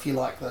 if you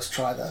like this,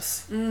 try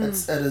this.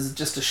 It is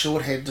just a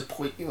shorthand to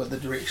point you in the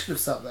direction of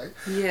something.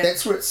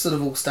 That's where it sort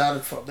of all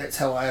started from. That's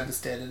how I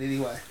understand it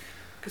anyway.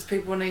 Because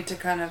people need to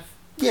kind of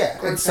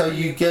and so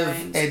you give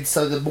brains. And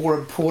so the more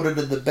important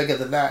and the bigger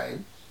the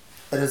name,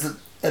 it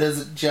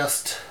isn't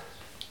just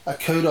a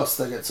kudos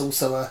thing, it's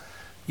also a,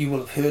 you will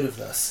have heard of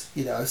this,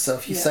 so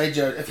if you say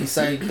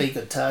Be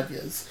Good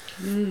Tanya's,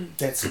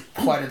 that's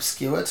quite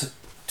obscure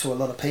to a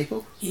lot of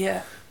people,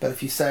 but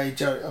if you say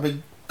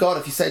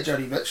if you say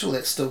Joni Mitchell,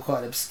 that's still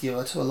quite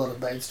obscure to a lot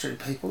of mainstream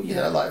people,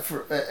 like,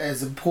 for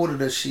as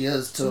important as she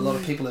is to a lot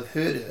of people who've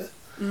heard her,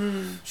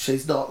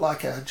 she's not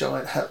like a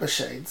giant hit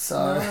machine.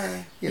 So,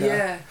 No. you know.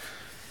 Yeah.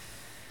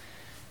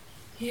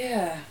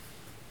 Yeah.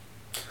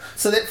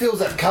 So that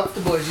feels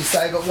uncomfortable, as you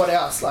say, but what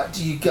else? Like,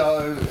 do you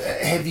go,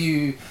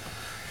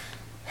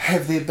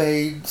 have there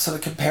been sort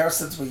of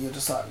comparisons where you're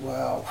just like,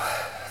 wow,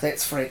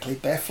 that's frankly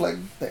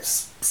baffling,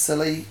 that's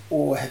silly,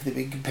 or have there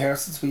been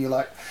comparisons where you're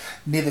like,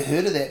 never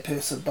heard of that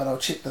person, but I'll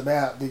check them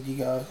out, and then you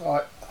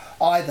go,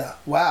 either,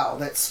 wow,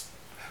 that's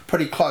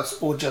pretty close,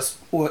 or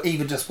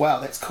even just, wow,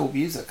 that's cool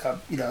music,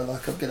 I'm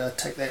going to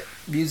take that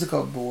music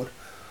on board?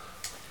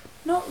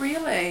 Not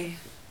really.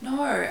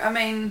 No. I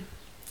mean,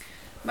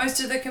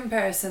 most of the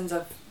comparisons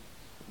a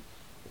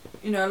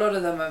lot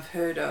of them I've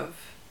heard of.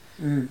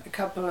 A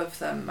couple of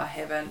them I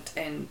haven't,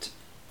 and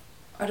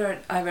I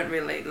haven't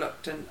really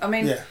looked. And I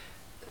mean,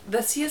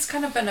 this year's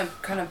kind of been a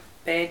kind of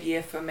bad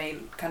year for me,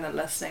 kind of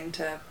listening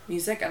to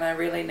music, and I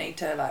really need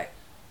to like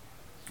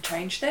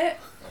change that,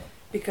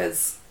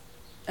 because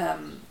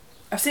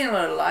I've seen a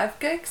lot of live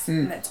gigs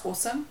and that's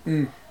awesome.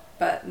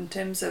 But in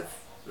terms of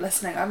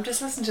listening, I'm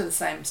just listening to the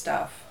same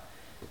stuff,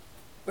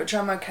 which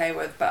I'm okay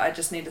with, but I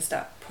just need to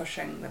start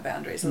pushing the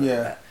boundaries a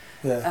little bit.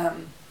 Yeah.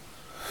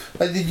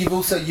 And then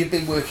you've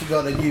been working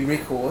on a new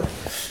record.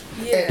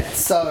 Yeah. And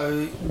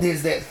so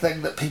there's that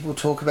thing that people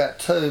talk about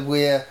too,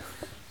 where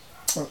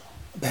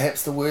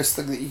perhaps the worst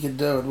thing that you can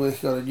do in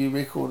working on a new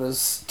record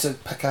is to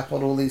pick up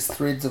on all these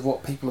threads of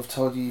what people have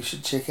told you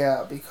should check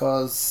out,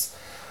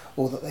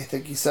 or that they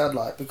think you sound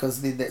like,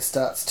 because then that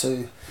starts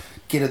to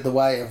get in the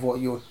way of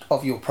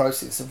your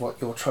process of what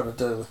you're trying to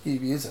do with new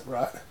music,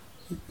 right?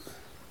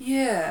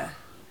 Yeah.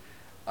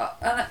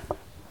 And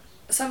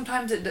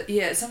sometimes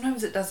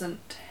it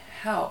doesn't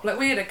help. Like,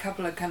 we had a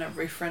couple of kind of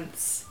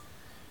reference.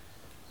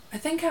 I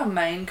think our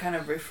main kind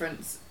of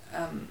reference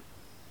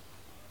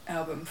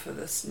album for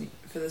this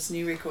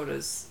new record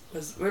was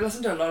we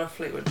listened to a lot of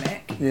Fleetwood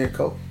Mac. Yeah,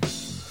 cool.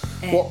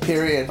 And what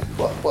period?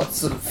 What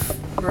sort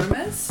of?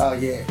 Rumours. Oh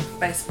yeah.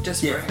 Basically,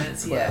 just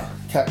Rumours. Yeah. Well,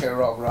 can't go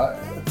wrong,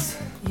 right?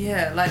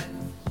 Yeah, like,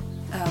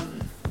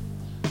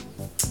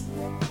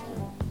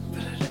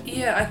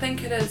 but I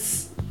think it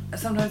is.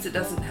 Sometimes it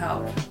doesn't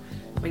help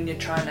when you're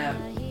trying to,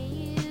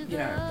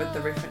 with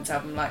the reference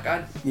album. Like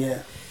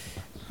it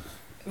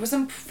was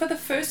for the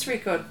first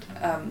record.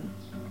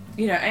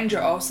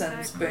 Angel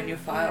Olsen's "Burn Your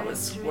Fire"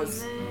 was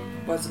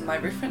my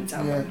reference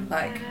album. Yeah.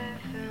 Like,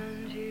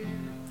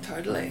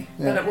 totally.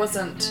 Yeah. But it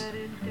wasn't.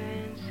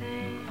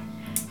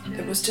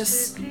 It was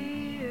just.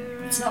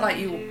 It's not like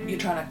you're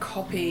trying to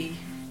copy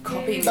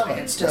anything. No,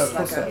 it's just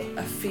like so.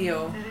 a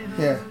feel.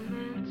 Yeah.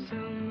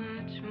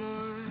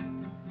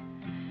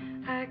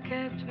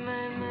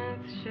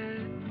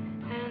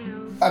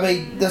 I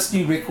mean, this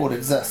new record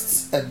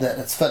exists and that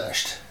it's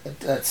finished.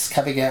 It's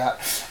coming out,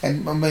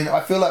 and I mean, I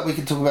feel like we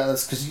can talk about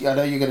this because I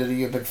know you're going to do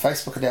your big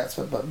Facebook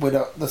announcement, but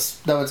no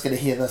one's going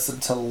to hear this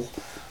until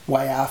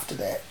way after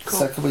that. Cool.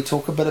 So can we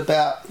talk a bit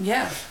about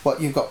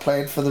what you've got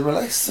planned for the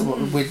release,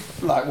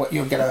 what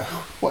you're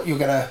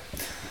gonna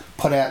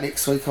put out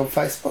next week on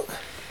Facebook?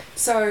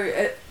 So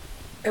it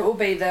will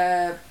be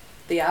the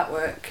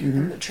artwork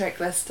and the track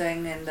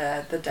listing and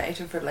the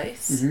date of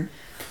release.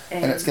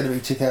 And it's going to be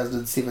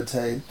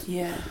 2017.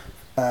 Yeah.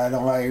 And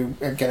I am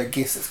going to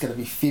guess it's going to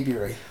be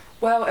February.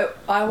 Well,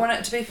 I want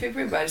it to be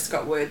February, but I just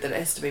got word that it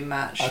has to be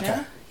March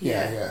now.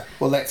 Yeah.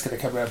 Well, that's going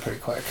to come around pretty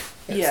quick.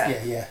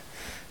 Yeah.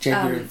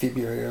 January and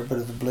February are a bit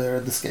of a blur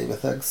in the scheme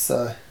of things,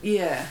 so...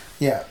 Yeah.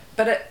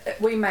 But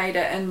we made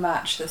it in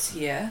March this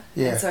year.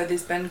 Yeah. And so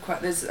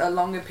there's a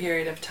longer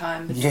period of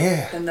time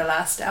than the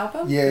last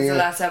album. Yeah, because the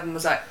last album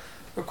was like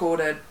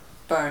recorded,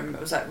 boom,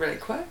 it was like really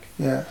quick.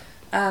 Yeah.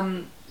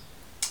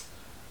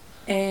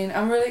 And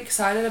I'm really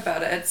excited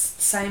about it. It's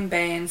same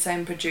band,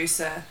 same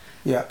producer.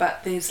 Yeah.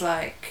 But there's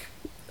like,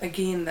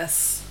 again,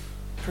 this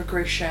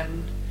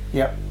progression.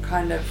 Yep.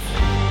 Kind of.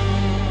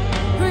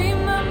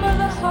 Remember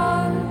the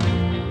heart,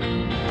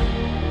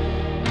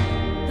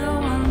 the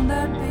one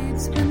that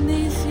beats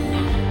beneath you.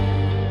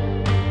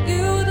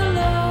 You the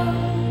love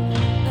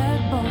that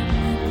brought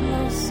me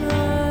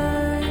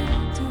closer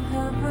to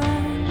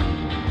heaven.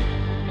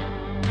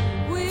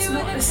 It's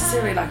not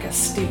necessarily like a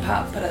step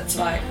up, but it's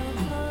like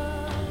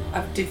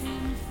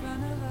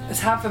it's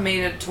hard for me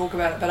to talk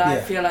about it, but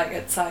I feel like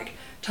it's like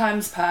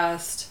time's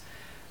passed.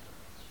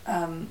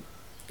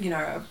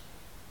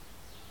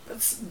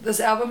 This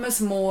album is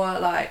more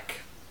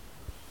like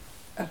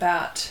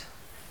about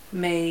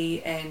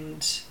me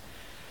and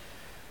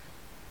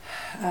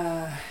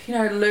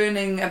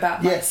learning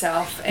about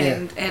myself,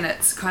 and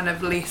it's kind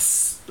of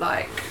less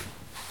like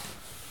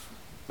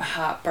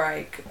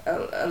heartbreak,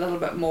 a little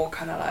bit more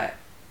kind of like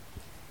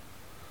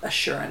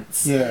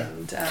assurance.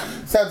 And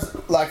sounds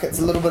like it's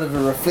a little bit of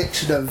a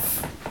reflection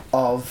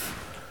of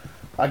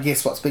I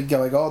guess what's been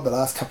going on the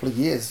last couple of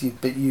years.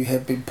 You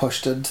have been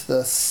pushed into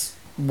this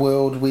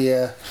world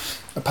where,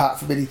 apart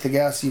from anything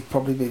else, you've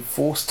probably been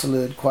forced to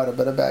learn quite a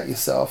bit about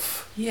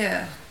yourself.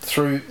 Yeah.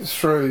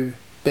 Through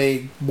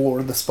being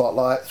more in the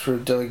spotlight, through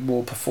doing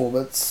more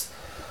performance.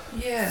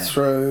 Yeah.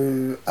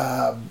 Through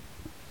as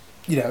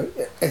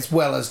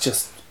well as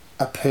just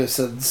a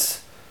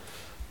person's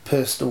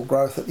personal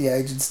growth at the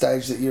age and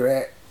stage that you're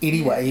at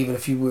anyway, even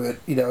if you weren't,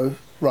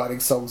 writing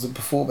songs and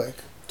performing.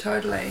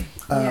 Totally.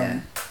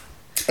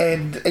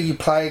 And are you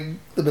playing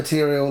the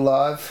material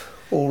live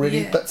already,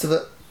 Yeah. bits of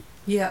it?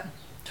 Yeah,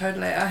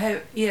 totally. I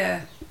have,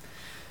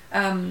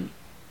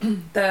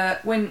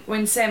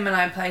 when Sam and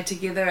I play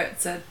together,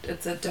 it's a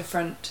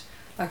different,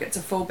 like it's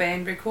a full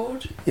band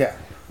record, Yeah.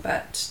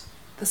 but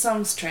the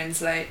songs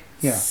translate.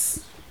 Yeah.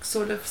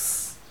 Sort of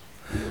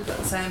a little bit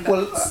the same, but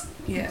Well,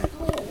 yeah.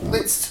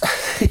 Let's.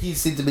 You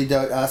said to me,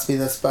 "Don't ask me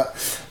this," but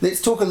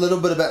let's talk a little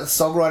bit about the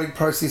songwriting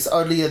process.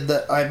 Only in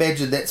that I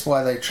imagine that's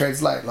why they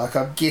translate. Like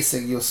I'm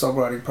guessing your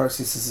songwriting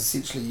process is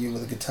essentially you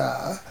with a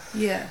guitar.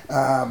 Yeah.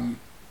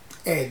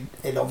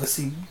 And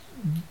obviously,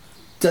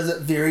 does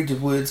it vary? Do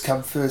words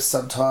come first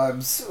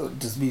sometimes? Or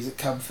does music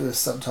come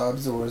first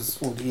sometimes, or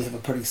do you have a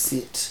pretty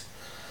set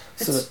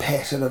sort of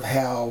pattern of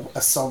how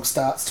a song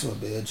starts to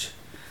emerge?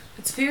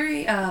 It's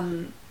very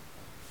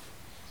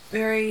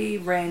very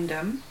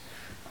random.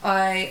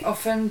 I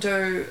often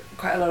do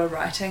quite a lot of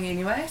writing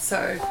anyway,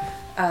 so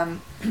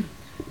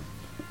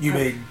You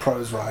mean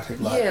prose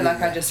writing?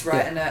 I just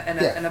write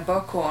Yeah. in a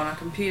book or on a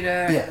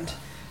computer, Yeah. and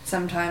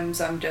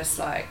sometimes I'm just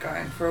like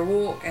going for a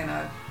walk and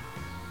I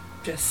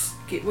just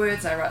get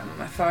words, I write them on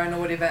my phone or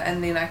whatever,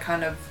 and then I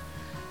kind of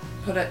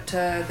put it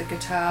to the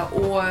guitar,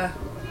 or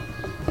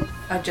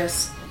I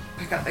just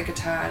pick up the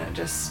guitar and it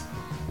just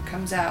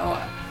comes out. Or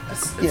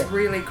it's Yeah.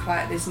 really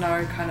quiet. There's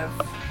no kind of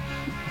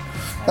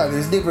No,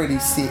 there's never any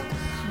set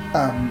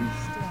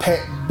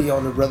pattern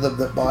beyond a rhythm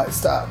that might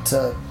start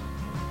to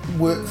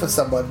work for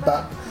someone.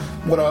 But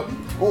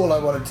all I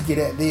wanted to get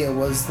at there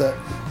was that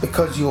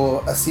because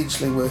you're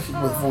essentially working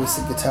with voice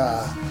and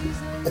guitar,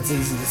 it's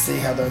easy to see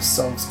how those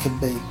songs can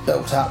be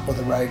built up with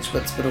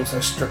arrangements, but also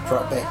stripped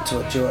right back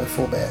to a duo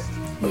format,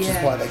 which is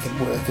why they can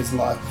work as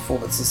live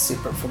performances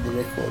separate from the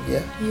record.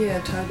 Yeah. Yeah,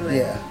 totally.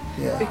 Yeah.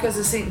 Yeah. Because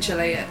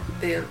essentially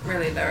they're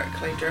really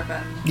lyrically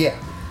driven. Yeah.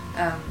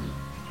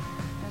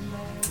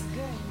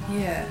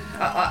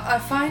 I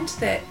find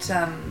that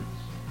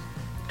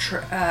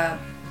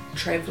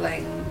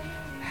travelling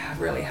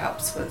really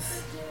helps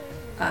with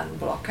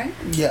unblocking.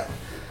 Yeah.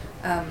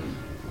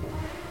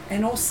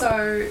 And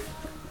also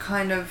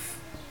kind of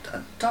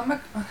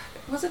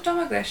was it Don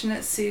McGlashan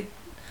that said,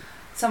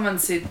 someone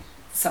said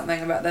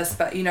something about this,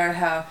 but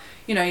how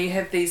you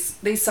have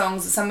these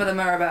songs, some of them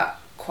are about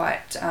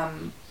quite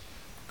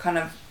kind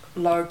of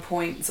low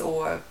points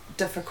or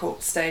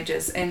difficult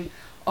stages, and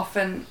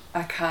often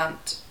I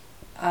can't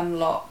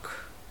unlock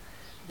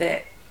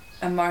that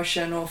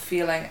emotion or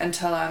feeling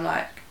until I'm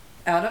like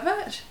out of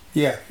it.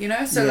 Yeah.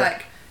 So Yeah.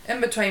 like in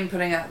between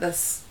putting out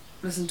this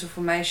Listen to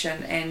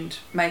Formation and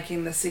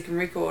making the second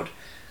record,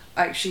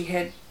 I actually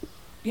had,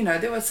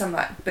 there were some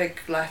like big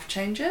life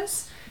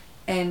changes,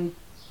 and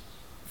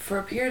for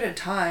a period of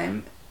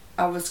time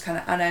I was kind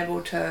of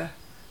unable to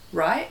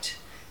write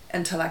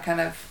until I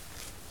kind of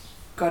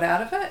got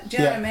out of it. Do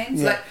you know what I mean?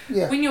 So like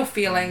when you're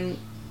feeling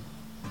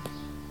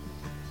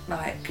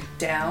like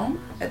down,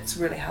 it's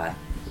really hard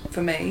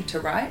for me to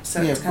write,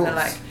 so it's kind of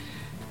like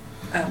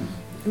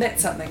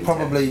that's something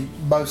probably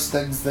most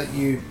things that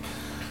you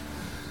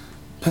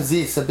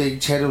possess are being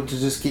channeled to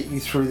just get you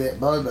through that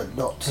moment,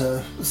 not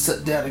to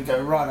sit down and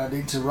go, right, I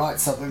need to write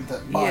something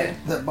that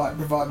might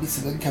provide me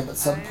some income at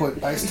some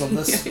point based on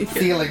this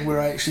feeling where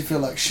I actually feel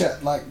like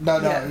shit. Like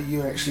no,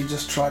 you're actually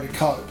just trying to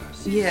cope.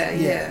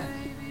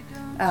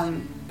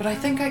 But I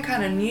think I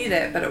kind of knew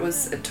that, but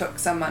it took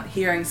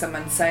hearing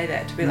someone say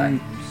that to be like,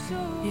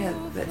 yeah,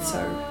 that's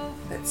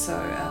so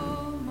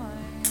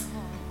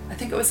I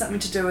think it was something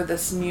to do with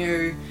this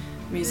new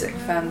Music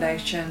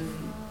Foundation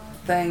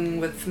thing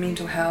with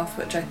mental health,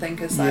 which I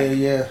think is like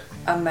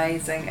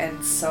amazing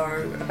and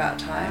so about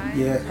time.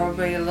 Yeah.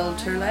 Probably a little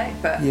too late,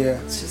 but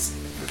it's just.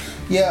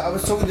 Yeah, I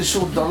was talking to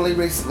Sean Donnelly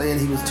recently, and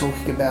he was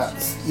talking about,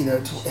 he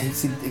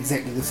said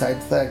exactly the same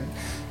thing,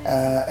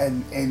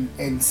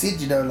 and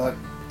said, like,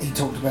 he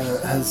talked about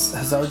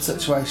his own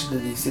situation,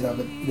 and he said, I'm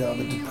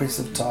a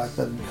depressive type,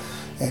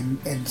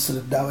 and sort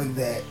of knowing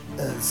that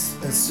is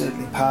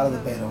certainly part of the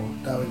battle,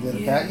 knowing that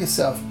about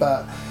yourself.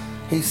 But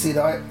he said,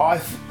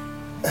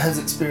 his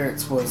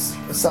experience was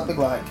something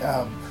like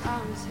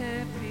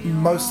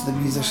most of the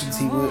musicians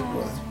he worked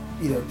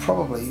with,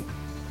 probably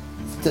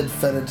did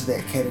fit into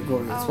that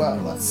category as well.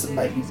 Like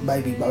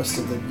maybe most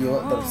of them knew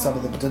it, but some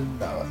of them didn't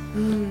know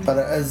it. But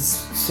it is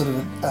sort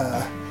of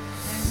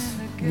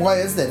why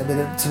is that? I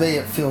mean, to me,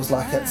 it feels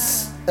like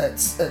it's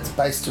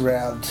based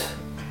around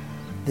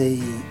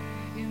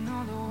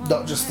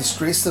not just the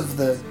stress of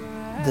the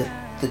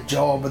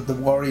job and the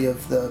worry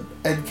of the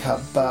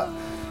income, but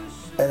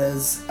it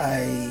is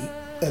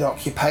an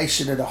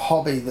occupation and a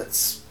hobby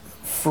that's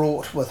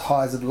fraught with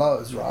highs and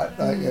lows, right?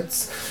 Like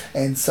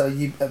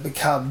it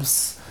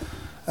becomes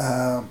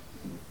there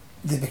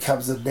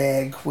becomes a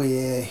nag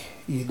where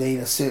you need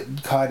a certain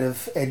kind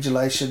of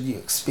adulation, you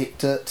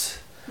expect it.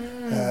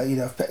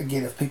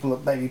 If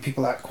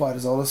people aren't quite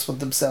as honest with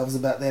themselves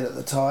about that at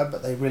the time,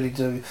 but they really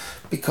do,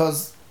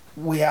 because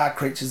we are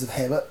creatures of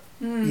habit.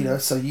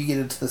 So you get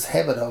into this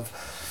habit of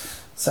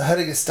So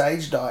hitting a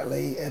stage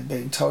nightly and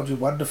being told you're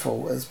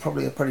wonderful is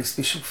probably a pretty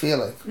special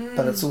feeling,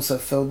 but it's also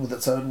filled with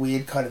its own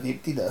weird kind of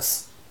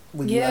emptiness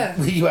when you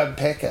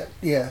unpack it.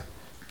 Yeah.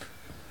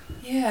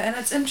 Yeah, and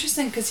it's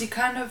interesting because you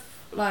kind of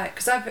like,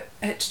 because I've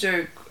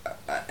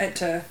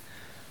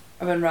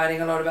been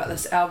writing a lot about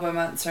this album,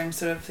 answering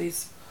sort of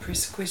these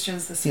press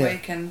questions this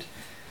week, and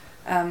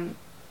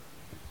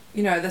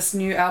you know, this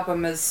new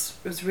album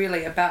was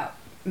really about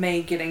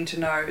me getting to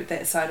know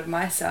that side of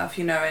myself,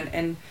 you know,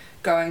 and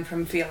going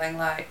from feeling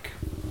like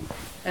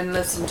in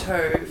Listen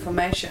To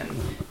Formation,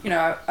 you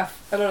know, a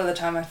lot of the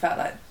time I felt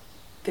like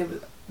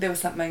there was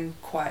something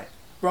quite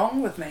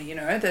wrong with me, you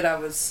know, that I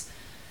was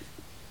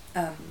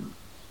that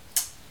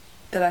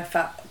I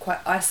felt quite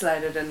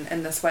isolated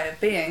in this way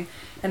of being,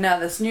 and now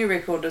this new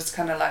record is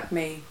kind of like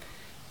me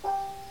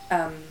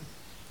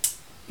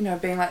you know,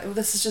 being like, well,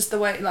 this is just the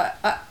way, like,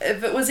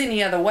 if it was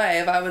any other way,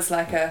 if I was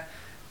like a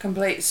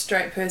complete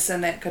straight person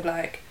that could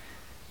like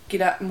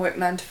get up and work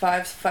 9 to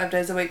 5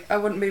 days a week, I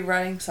wouldn't be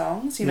writing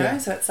songs, you know.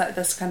 So it's like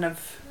this kind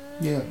of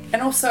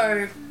and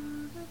also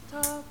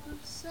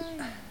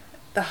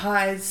the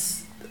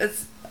highs,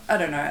 it's, I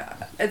don't know,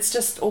 it's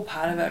just all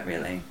part of it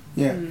really.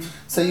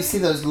 So you see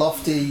those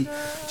lofty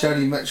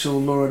Joni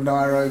Mitchell, Laura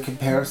Nyro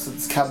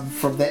comparisons come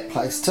from that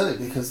place too,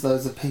 because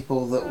those are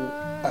people that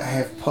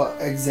have put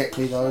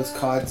exactly those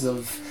kinds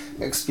of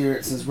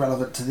experiences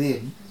relevant to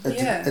them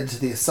into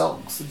their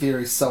songs,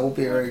 very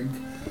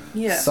soul-bearing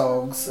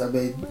songs. I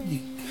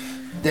mean,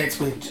 that's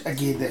where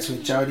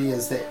Joni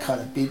is that kind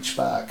of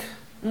benchmark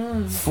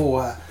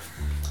for,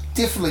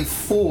 definitely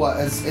for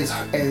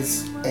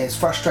as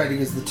frustrating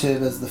as the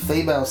term is, the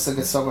female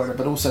singer-songwriter,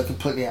 but also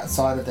completely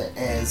outside of that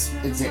as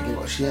exactly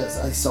what she is,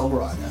 a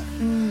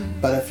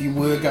songwriter. But if you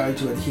were going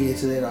to adhere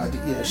to that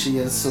idea, you know, she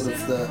is sort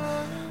of the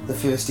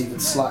first even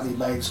slightly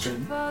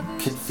mainstream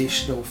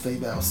confessional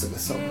female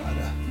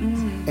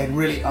singer-songwriter, and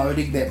really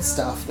owning that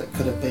stuff that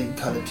could have been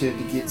kind of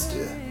turned against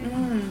her.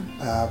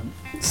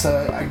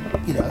 So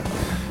you know,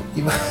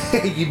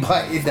 you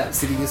might end up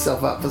setting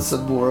yourself up for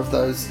some more of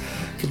those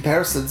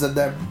comparisons, and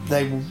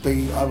they will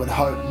be, I would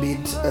hope,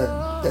 meant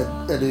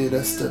in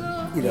earnest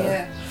and, you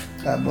know,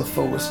 with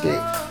full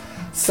respect.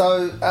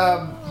 So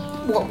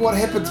what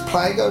happens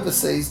playing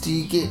overseas? Do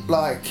you get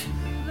like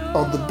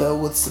on the bill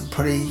with some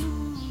pretty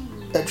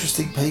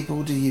interesting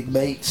people? Do you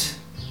meet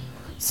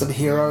some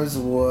heroes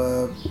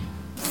or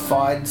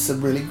find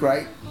some really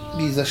great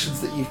musicians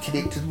that you've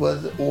connected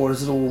with, or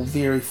is it all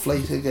very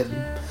fleeting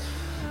and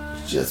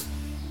just...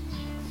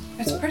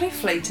 It's pretty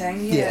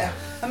fleeting,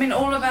 I mean,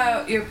 all of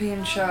our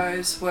European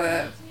shows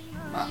were,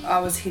 I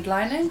was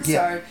headlining,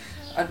 so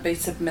I'd be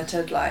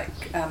submitted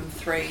like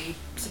 3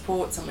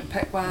 supports and we'd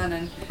pick one,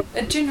 and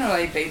it'd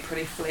generally be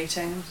pretty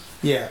fleeting.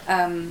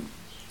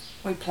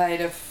 We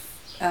played a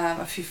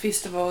few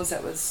festivals.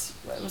 It was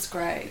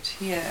great.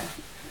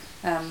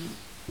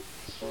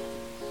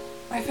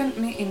 I haven't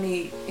met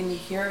any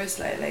heroes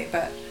lately,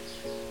 but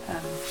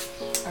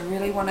I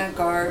really want to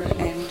go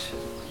and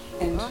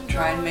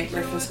try and meet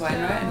Rufus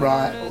Wainwright in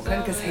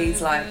Auckland, because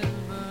he's like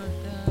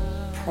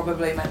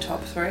probably my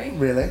top 3.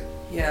 Really?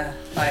 Yeah,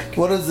 like...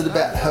 What is it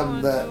about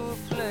him that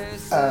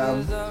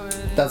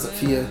does it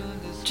for you?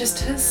 Just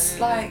his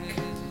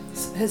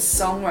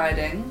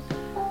songwriting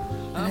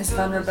and his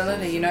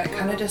vulnerability, you know, it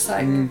kind of just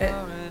like,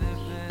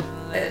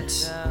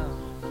 it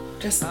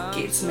just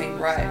gets me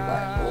right,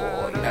 like,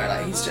 oh, you know,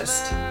 like he's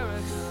just...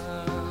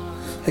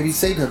 Have you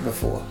seen him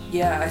before?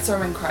 Yeah, I saw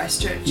him in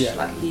Christchurch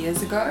like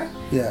years ago.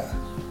 Yeah.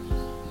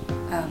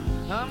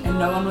 And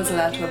no one was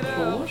allowed to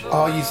applaud.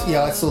 Oh, I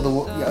saw the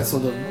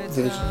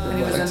version. And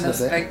he was in this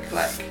big,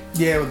 like...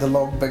 Yeah, with the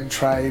long, big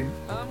train.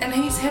 And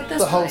he's had this...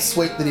 The whole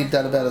suite that he'd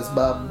done about his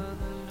mum.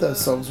 Those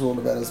songs were all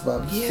about his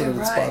mum. Sort of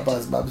inspired by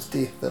his mum's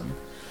death.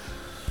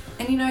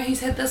 And you know,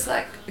 he's had this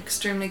like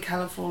extremely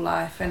colourful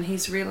life, and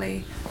he's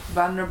really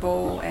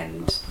vulnerable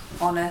and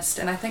honest,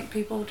 and I think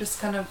people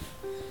just kind of...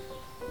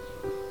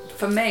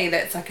 For me,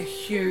 that's like a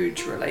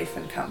huge relief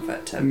and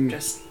comfort to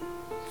just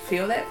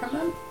feel that from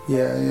him.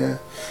 Yeah.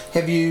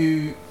 Have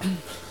you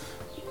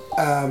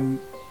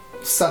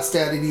sussed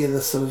out any of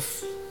the sort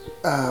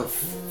of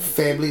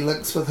family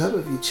links with him?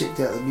 Have you checked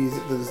out the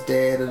music that his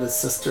dad and his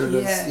sister and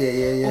his...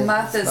 Well,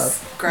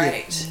 Martha's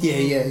great.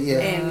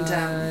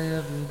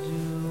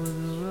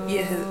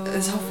 And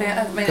his whole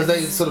family. Because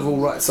they sort of all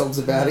write songs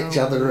about each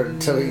other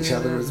and to each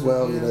other as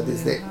well. You know,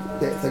 there's that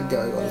thing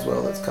going on as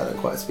well. That's kind of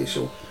quite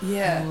special.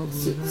 Yeah.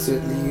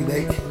 Certainly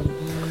unique.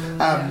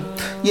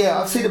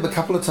 I've seen him a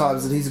couple of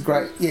times, and he's a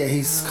great. Yeah,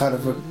 he's kind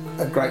of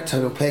a great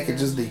total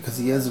package, isn't he? Because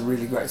he is a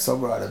really great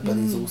songwriter, but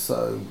he's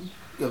also,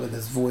 I mean,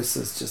 his voice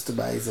is just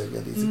amazing,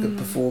 and he's a good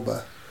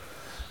performer.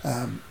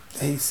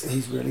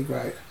 He's really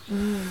great.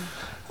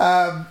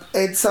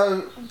 And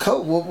so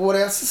cool. What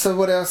else? So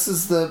what else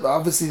is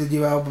obviously the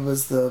new album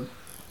is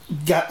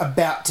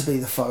about to be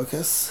the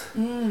focus.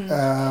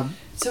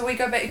 So we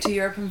go back to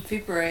Europe in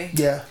February.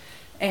 Yeah.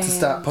 And to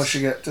start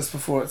pushing it just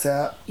before it's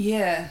out.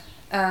 Yeah.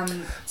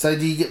 So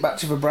do you get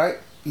much of a break?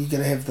 Are you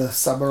going to have the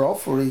summer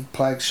off, or are you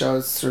playing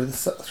shows through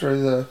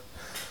the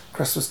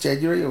Christmas,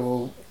 January,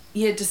 or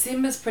yeah,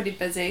 December's pretty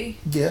busy.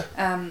 Yeah.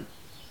 I'm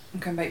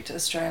going back to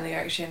Australia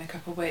actually in a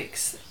couple of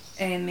weeks,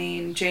 and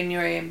then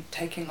January I'm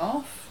taking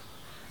off.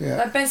 Yeah.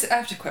 Like basically, I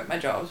have to quit my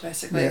job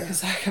basically Yeah.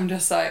 because like I'm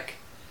just like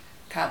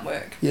can't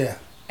work. Yeah.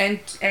 And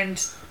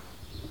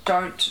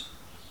don't.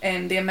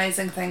 And the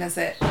amazing thing is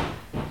that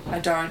I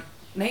don't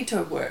need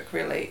to work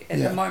really at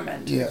Yeah. the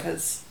moment Yeah.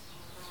 because,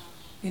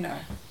 you know,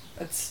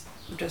 it's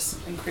just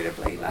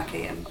incredibly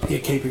lucky and You're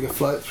keeping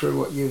afloat through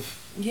what you've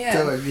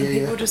yeah, doing. and Yeah,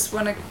 people yeah. just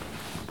want to.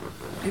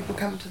 People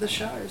come to the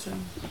shows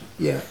and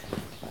Yeah.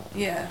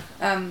 yeah,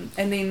 and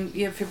then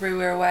yeah, February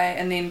we're away,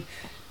 and then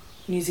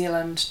New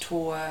Zealand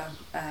tour,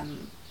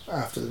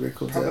 After the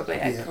record's probably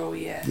out. April,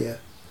 yeah. Yeah.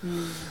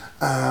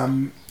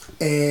 Mm.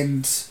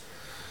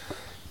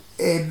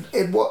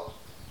 And what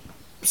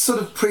sort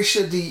of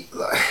pressure do you,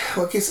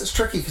 well, I guess it's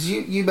tricky because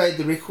you made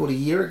the record a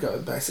year ago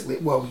basically.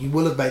 Well, you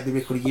will have made the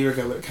record a year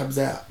ago when it comes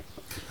out.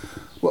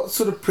 What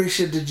sort of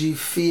pressure did you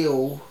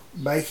feel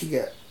making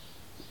it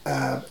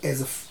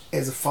as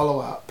a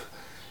follow-up,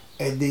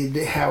 and then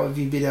how have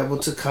you been able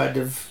to kind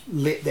of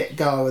let that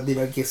go, and then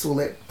I guess all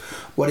that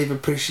whatever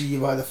pressure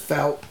you've either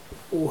felt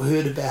or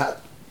heard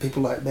about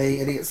people like me,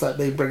 idiots like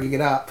me bringing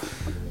it up,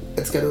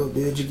 it's going to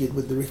emerge again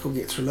when the record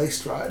gets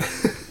released, right?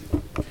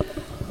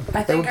 I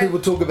And think when people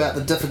talk about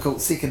the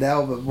difficult second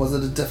album, was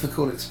it a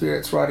difficult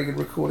experience writing and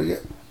recording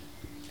it?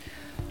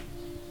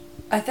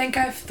 I think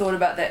I've thought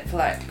about that for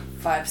like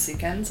 5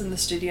 seconds in the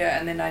studio,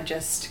 and then I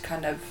just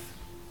kind of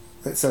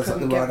That sounds like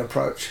the Couldn't right get-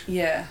 approach.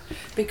 yeah,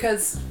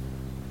 because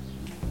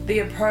the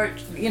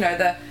approach, you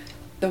know,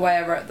 the way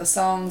I wrote the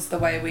songs, the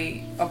way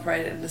we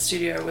operated in the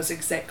studio was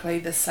exactly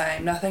the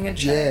same. Nothing had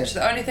changed.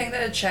 Yeah. The only thing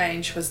that had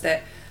changed was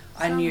that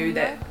I knew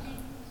that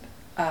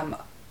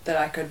that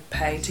I could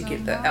pay to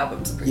get the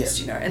albums pressed,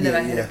 Yeah. you know, and then Yeah,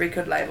 I had yeah. a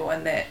record label,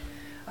 and that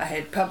I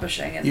had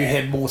publishing, and You that,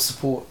 had more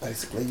support,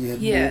 basically. You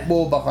had Yeah.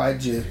 more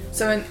behind you.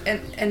 so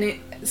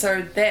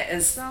so that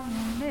is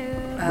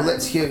Well,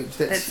 that's huge.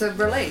 that's a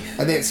relief.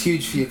 And that's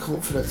huge for your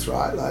confidence,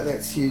 right? Like,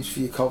 that's huge for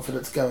your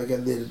confidence going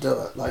in there to do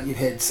it. Like, you've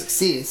had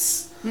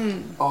success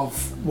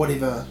of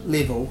whatever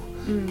level,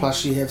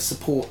 plus you have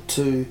support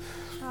to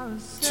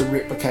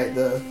replicate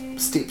the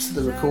steps of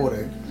the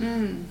recording,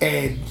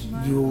 and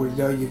you already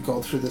know you've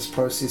gone through this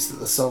process that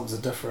the songs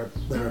are different.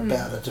 They're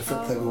about a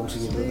different thing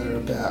altogether. They're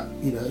about,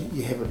 you know,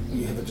 you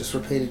haven't just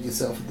repeated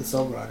yourself in the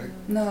songwriting.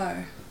 No.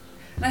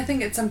 And I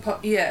think it's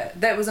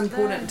that was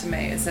important to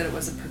me, is that it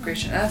was a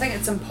progression. And I think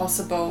it's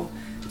impossible,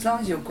 as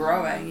long as you're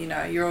growing, you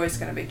know, you're always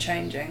going to be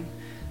changing.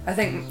 I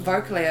think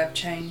vocally I've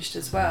changed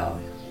as well,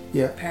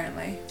 Yeah.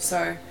 apparently.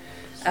 So,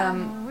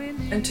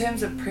 in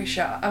terms of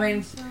pressure, I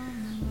mean,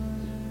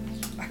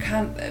 I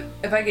can't,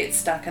 if I get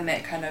stuck in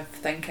that kind of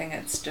thinking,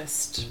 it's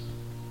just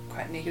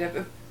quite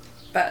negative.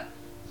 But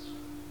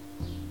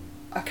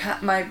I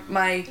can't,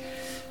 my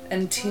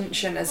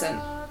intention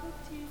isn't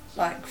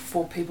like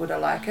for people to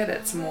like it,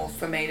 it's more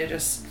for me to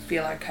just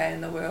feel okay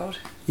in the world.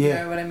 Yeah. You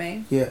know what I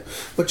mean? Yeah,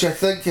 which I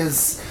think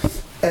is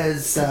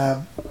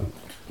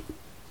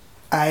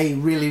A,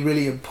 really,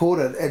 really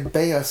important, and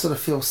B, I sort of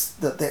feel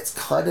that that's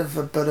kind of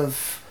a bit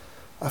of,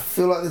 I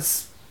feel like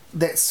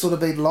that's sort of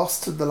been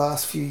lost in the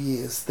last few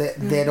years, that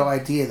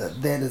idea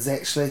that is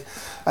actually,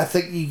 I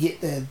think you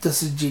get the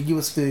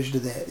disingenuous version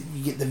of that.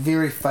 You get the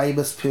very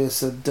famous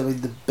person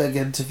doing the big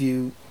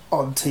interview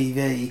on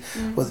TV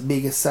with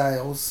mega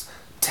sales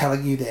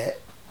telling you that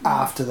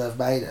after they've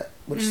made it,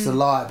 which is a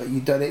lie, but you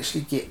don't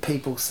actually get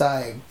people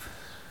saying,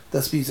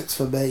 this music's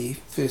for me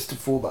first and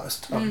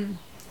foremost. I'm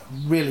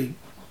really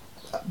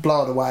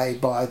blown away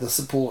by the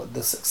support and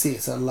the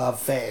success. I love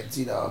fans,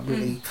 you know, I'm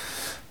really,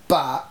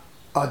 but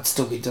I'd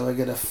still be doing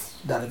it if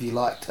none of you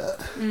liked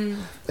it.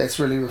 That's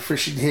really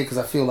refreshing to hear, because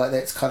I feel like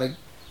that's kind of,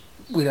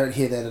 we don't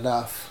hear that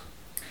enough.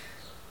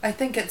 I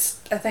think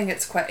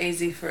it's quite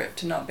easy for it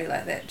to not be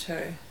like that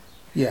too.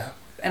 Yeah.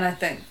 And I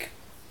think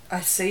I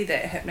see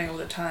that happening all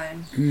the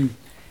time. And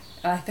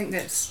I think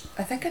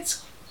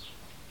it's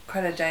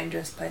quite a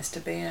dangerous place to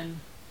be in.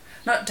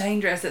 Not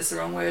dangerous, that's the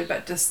wrong word,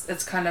 but just,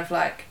 it's kind of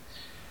like,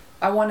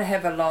 I wanted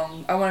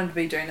to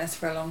be doing this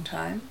for a long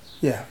time.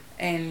 Yeah.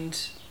 And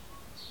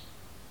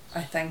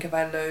I think if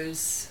I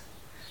lose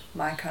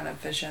my kind of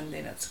vision,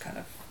 then it's kind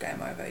of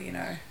game over, you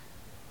know.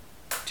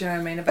 Do you know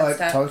what I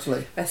mean? Totally.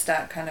 If I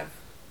start kind of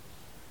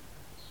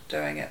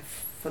doing it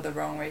for the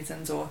wrong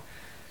reasons, or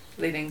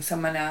letting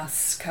someone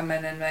else come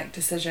in and make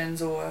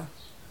decisions, or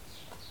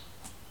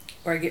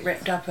I get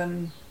wrapped up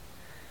in,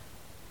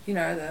 you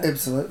know, the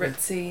Absolutely.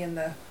 ritzy and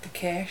the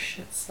cash,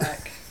 it's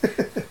like...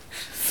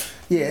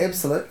 Yeah,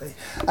 absolutely.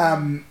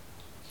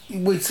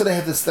 We sort of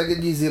have this thing in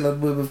New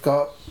Zealand where we've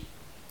got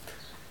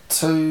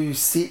two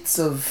sets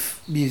of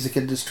music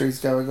industries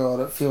going on.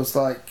 It feels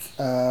like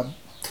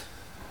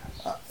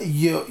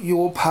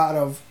you're part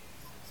of,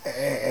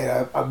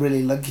 and I'm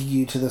really linking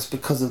you to this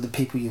because of the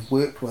people you've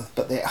worked with,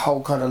 but that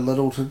whole kind of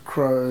Littleton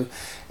crew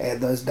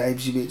and those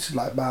names you mentioned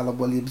like Marlon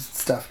Williams and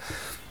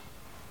stuff,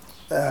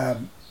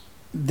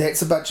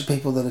 that's a bunch of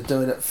people that are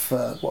doing it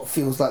for what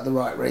feels like the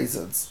right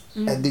reasons.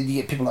 And then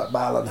you get people like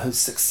Marlon, whose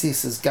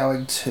success is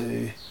going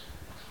to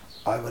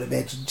I would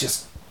imagine,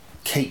 just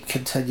keep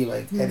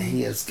continuing, and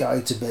he is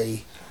going to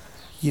be,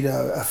 you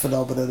know, a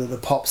phenomenon and a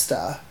pop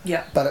star.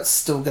 Yeah. But it's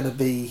still going to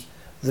be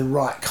the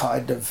right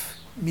kind of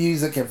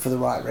music and for the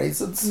right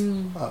reasons.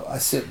 I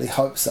certainly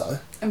hope so.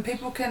 And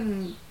people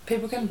can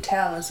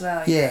tell as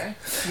well. Yeah. You know?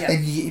 Yeah.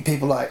 And you,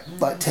 people like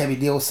Tammy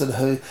Nielsen,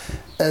 who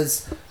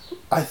is,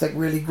 I think,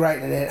 really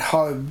great and at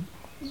home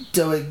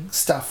doing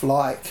stuff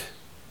like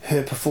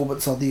her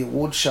performance on the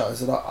award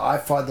shows, and I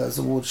find those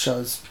award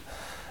shows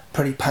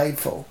pretty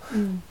painful,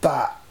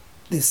 but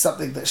there's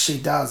something that she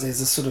does as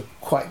a sort of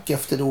quite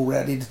gifted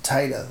all-round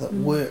entertainer that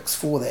works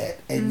for that,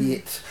 and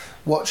yet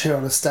watch her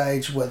on a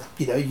stage with,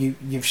 you know,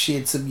 you've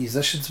shared some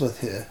musicians with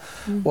her,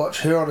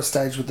 watch her on a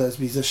stage with those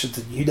musicians,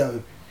 and you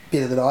know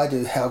better than I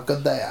do how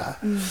good they are,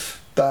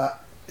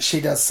 but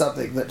she does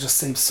something that just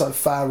seems so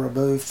far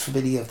removed from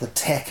any of the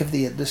tack of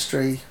the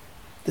industry,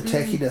 the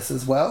tackiness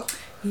as well.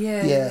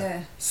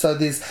 Yeah. So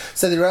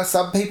there are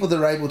some people that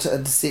are able to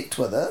intersect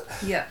with it.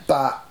 Yeah.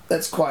 But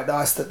it's quite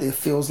nice that there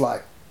feels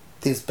like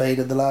there's been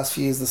in the last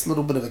few years this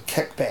little bit of a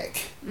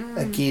kickback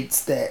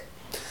against that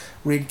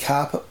red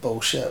carpet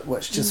bullshit,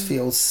 which just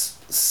feels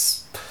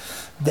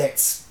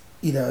that's,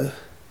 you know,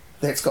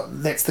 that's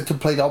the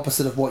complete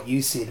opposite of what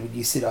you said when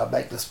you said I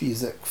make this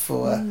music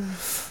for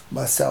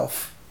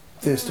myself.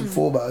 First and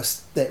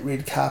foremost, that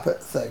red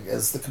carpet thing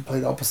is the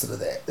complete opposite of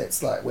that.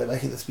 That's like, we're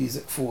making this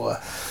music for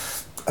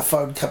a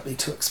phone company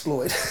to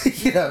exploit,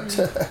 you know,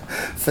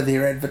 for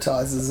their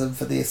advertisers and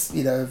for their,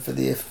 you know, for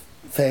their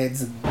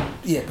fans, and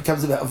it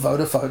becomes about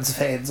Vodafone's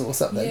fans or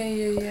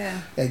something.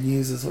 Yeah. And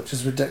users, which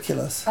is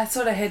ridiculous. I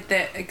sort of had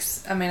that.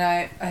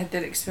 I had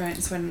that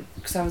experience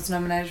because I was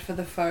nominated for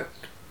the Folk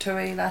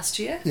Tui last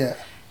year. Yeah.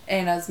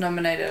 And I was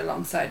nominated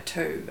alongside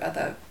two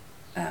other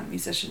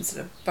musicians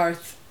that are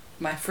both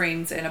my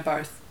friends and are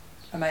both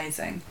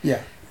amazing.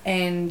 Yeah.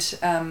 And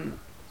kind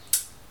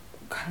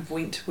of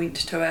went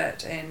to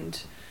it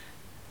and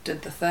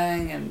did the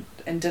thing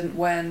and didn't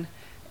win,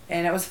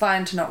 and it was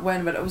fine to not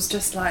win, but it was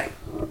just like,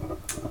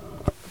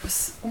 it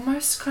was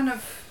almost kind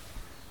of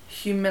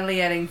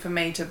humiliating for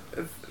me to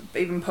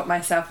even put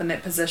myself in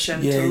that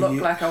position to look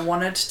like I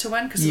wanted to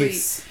win,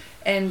 because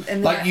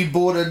and like you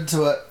bought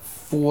into it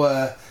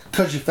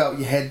because you felt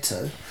you had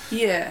to.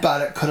 Yeah.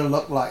 But it could have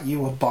looked like you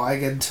were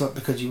buying into it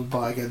because you were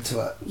buying into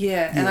it.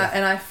 Yeah.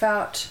 And I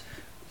felt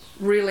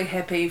really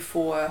happy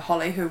for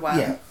Holly who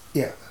won.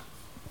 Yeah.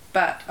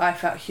 But I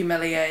felt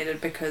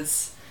humiliated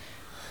because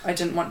I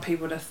didn't want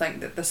people to think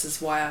that this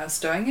is why I was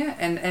doing it.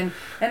 And at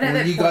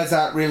that you point, guys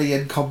aren't really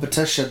in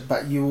competition,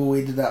 but you all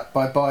ended up,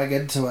 by buying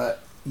into it,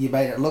 you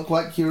made it look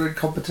like you were in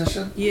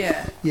competition.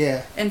 Yeah.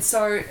 Yeah. And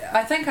so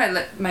I think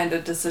I made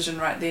a decision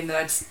right then that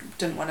I just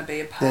didn't want to be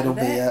a part of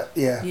that. That'll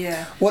be it, yeah.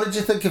 Yeah. What did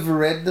you think of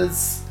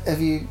Aranda's?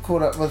 Have you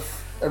caught up with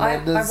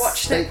Aranda's? I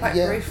watched that quite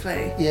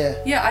briefly.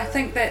 Yeah. Yeah, I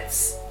think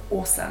that's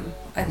awesome.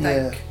 I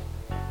think,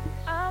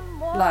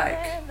 like,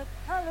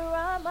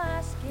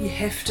 you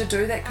have to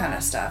do that kind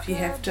of stuff. You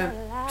have to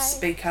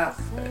speak up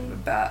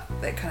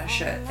about that kind of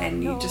shit,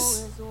 and you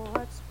just,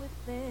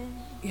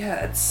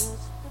 it's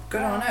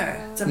good on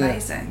her. It's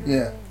amazing.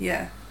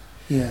 Yeah.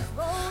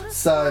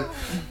 So,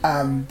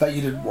 but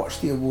you didn't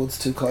watch the awards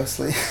too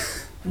closely.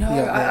 No,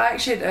 I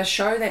actually had a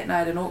show that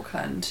night in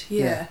Auckland.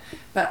 Yeah.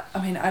 But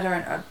I mean,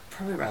 I'd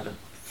probably rather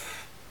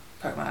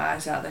poke my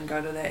eyes out than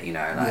go to that. You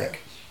know,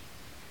 like.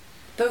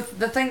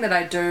 The thing that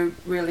I do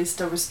really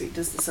still respect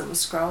is the Silver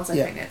Scrolls. I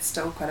think that's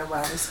still quite a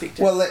well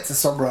respected. Well, that's a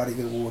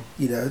songwriting award,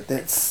 you know.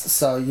 That's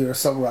so you're a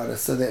songwriter,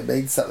 so that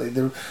means something.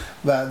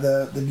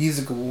 The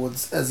music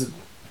awards isn't,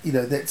 you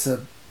know, that's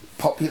a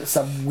popular,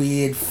 some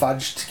weird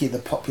fudged together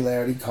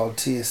popularity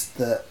contest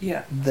that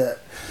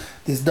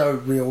there's no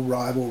real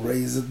rhyme or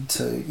reason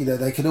to. You know,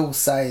 they can all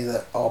say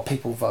that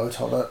people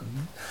vote on it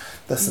and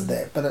this and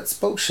that, but it's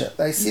bullshit.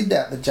 They send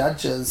out the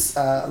judges.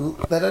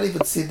 They don't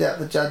even send out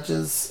the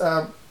judges.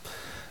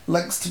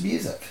 Links to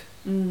music.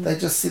 They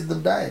just send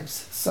them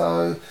names.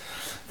 So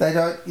they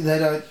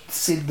don't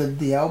send them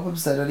the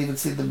albums. They don't even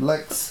send them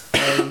links.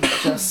 They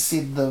just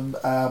send them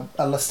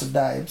a list of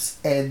names,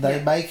 and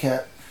they make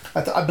it.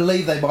 I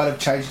believe they might have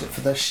changed it for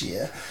this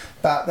year,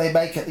 but they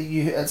make it that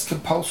it's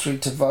compulsory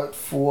to vote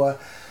for,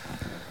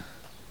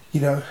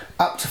 you know,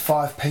 up to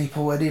 5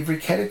 people in every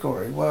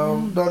category. Well,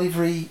 not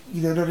every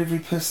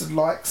person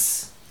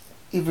likes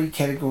every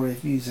category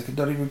of music, and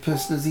not every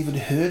person has even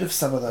heard of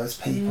some of those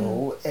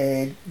people,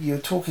 and you're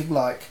talking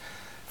like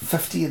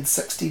 50 and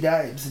 60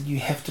 names and you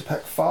have to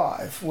pick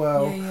 5.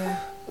 Well,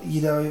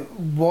 you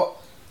know,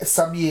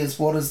 some years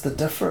what is the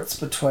difference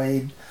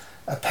between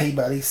a P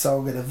Money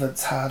song and a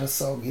Vince Harder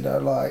song, you know,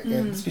 like,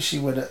 and especially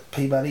when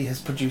P Money has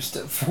produced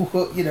it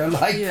for, you know,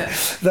 like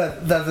they're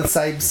the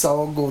same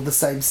song or the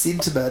same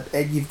sentiment,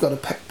 and you've got to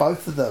pick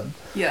both of them.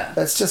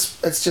 It's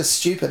just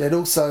stupid. And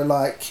also,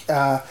 like,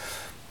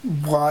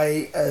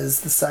 why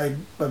is the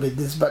same, I mean,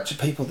 there's a bunch of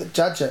people that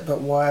judge it, but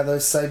why are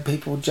those same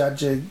people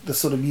judging the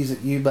sort of music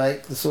you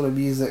make, the sort of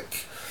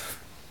music,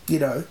 you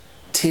know,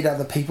 10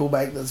 other people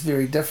make that's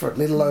very different,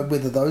 let alone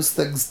whether those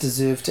things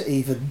deserve to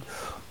even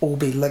all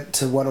be linked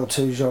to one or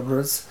two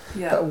genres.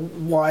 Yeah. But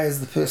why is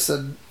the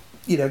person,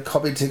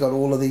 commenting on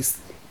all of these?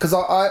 Because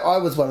I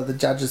was one of the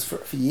judges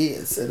for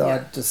years, and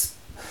Yeah.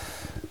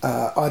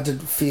 I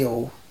didn't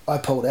feel, I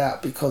pulled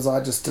out because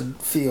I just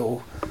didn't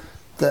feel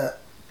that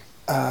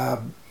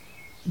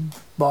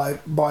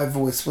my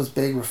voice was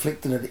being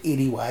reflected in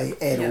any way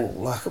at Yeah. all.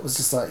 Like, it was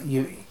just like,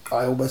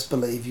 I almost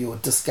believe you're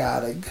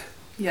discarding.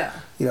 Yeah.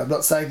 I'm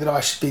not saying that I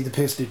should be the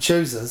person who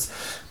chooses,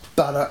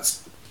 but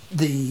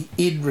the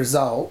end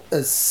result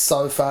is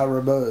so far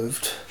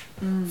removed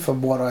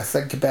from what I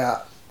think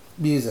about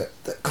music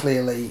that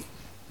clearly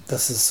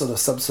this is sort of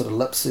some sort of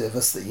lip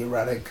service that you're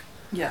running.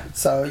 Yeah.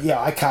 So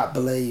yeah, I can't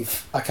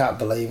believe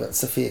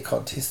it's a fair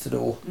contest at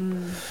all.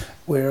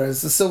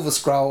 Whereas the Silver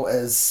Scroll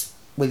is,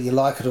 whether you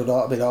like it or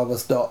not, I mean, I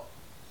was not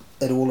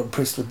at all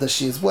impressed with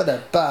this year's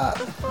winner,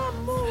 but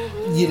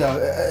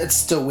it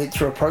still went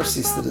through a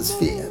process that is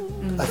fair.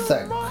 I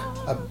think.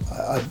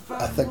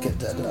 I think it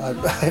did. I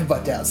have my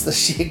doubts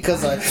this year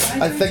because I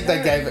think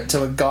they gave it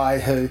to a guy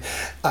who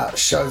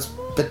shows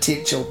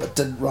potential but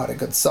didn't write a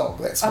good song.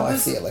 That's my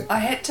feeling. I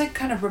had to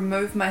kind of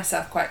remove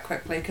myself quite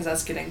quickly because I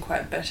was getting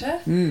quite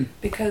bitter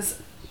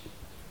because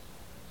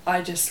I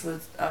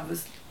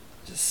was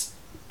just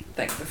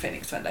think the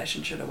Phoenix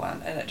Foundation should have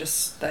won, and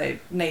they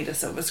need a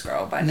Silver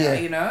Scroll by now.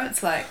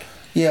 It's like,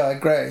 yeah, I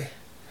agree.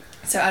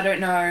 So I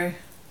don't know.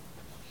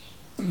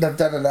 They've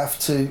done enough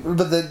they've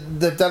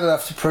done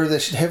enough to prove they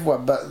should have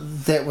one, but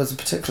that was a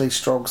particularly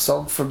strong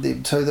song from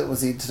them too that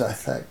was entered, I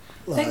think.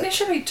 I think there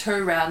should be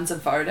 2 rounds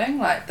of voting,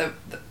 like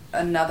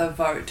another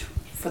vote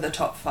for the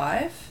top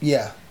 5.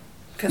 Yeah.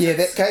 Yeah,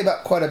 that came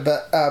up quite a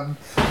bit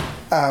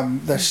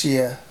this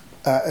year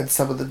in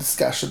some of the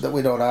discussion that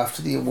went on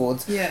after the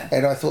awards. Yeah.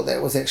 And I thought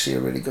that was actually a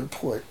really good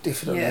point,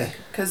 definitely. Yeah,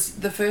 because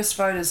the first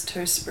vote is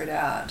too spread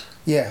out.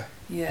 Yeah.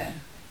 Yeah.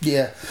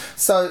 Yeah.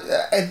 So,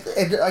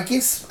 and I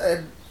guess...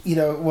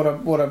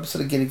 what I'm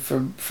sort of getting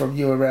from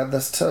you around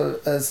this too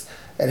is,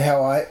 and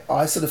how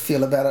I sort of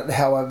feel about it and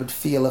how I would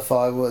feel if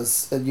I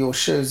was in your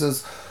shoes,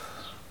 is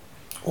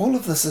all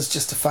of this is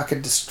just a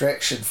fucking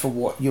distraction for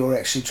what you're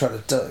actually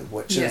trying to do,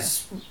 which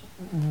is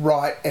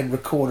write and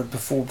record and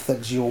perform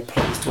things you're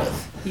pleased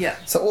with. Yeah.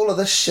 So all of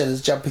this shit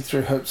is jumping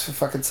through hoops for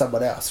fucking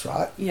someone else,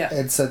 right? Yeah.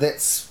 And so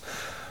that's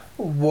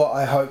what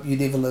I hope you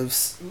never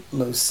lose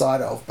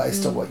sight of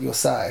based on what you're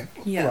saying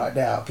right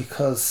now,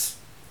 because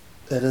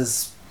it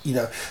is...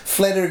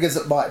 flattering as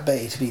it might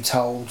be to be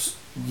told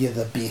you're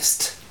the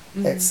best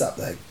at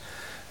something,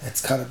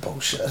 it's kind of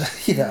bullshit,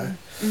 Yeah.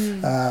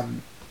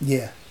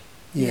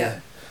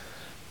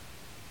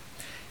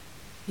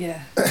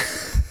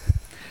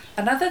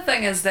 Another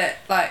thing is that,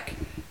 like,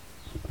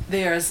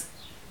 there is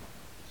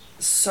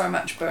so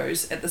much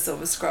booze at the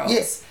Silver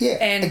Scrolls. Yeah.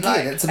 And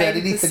again, like, it's about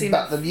anything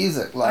but the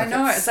music. Like, I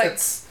know, it's like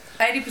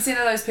 80%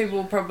 of those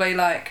people probably,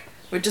 like,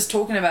 we're just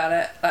talking about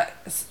it, like,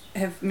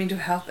 have mental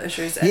health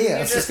issues. And I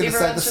was just going to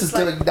say, this is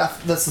doing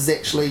nothing. This is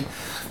actually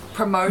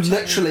promoting,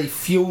 literally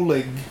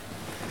fueling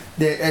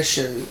that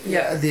issue.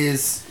 Yeah.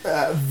 There's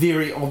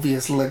very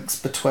obvious links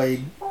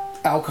between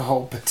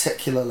alcohol,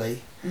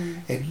 particularly,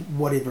 and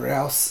whatever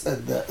else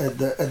in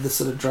the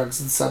sort of drugs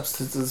and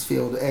substances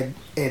field, and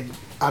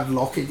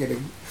unlocking it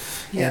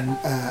and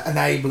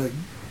enabling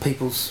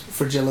people's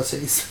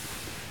fragilities.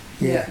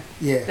 Yeah.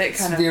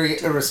 It's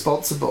very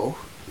irresponsible.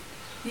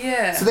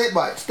 Yeah. So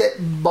that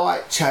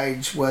might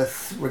change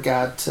with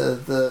regard to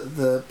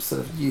the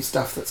sort of new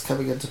stuff that's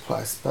coming into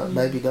place, but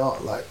maybe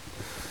not. Like,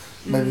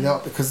 maybe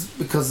not because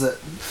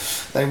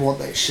they want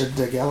that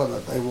shindig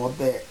element. They want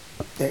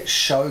that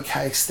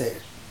showcase, that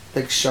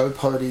big show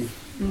pony,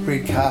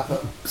 red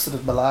carpet sort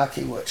of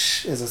malarkey,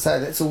 which, as I say,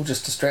 that's all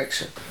just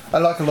distraction. I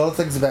like a lot of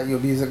things about your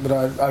music, but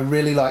I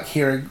really like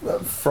hearing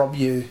from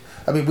you.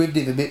 I mean, we've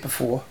never met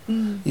before.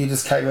 You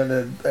just came in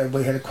and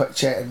we had a quick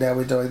chat, and now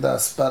we're doing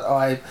this. But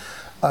I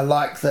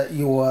like that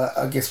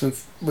I guess we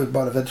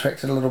might have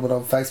interacted a little bit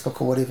on Facebook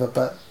or whatever,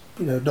 but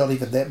not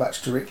even that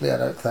much directly, I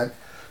don't think,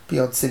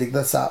 beyond setting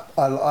this up.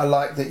 I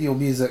like that your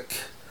music,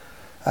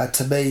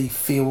 to me,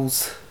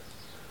 feels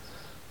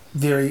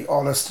very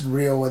honest and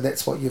real, and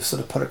that's what you've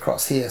sort of put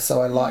across here.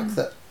 So I like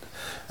that.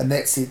 In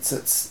that sense,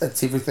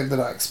 it's everything that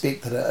I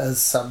expect, that it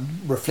is some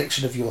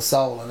reflection of your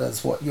soul, and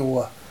is what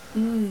you're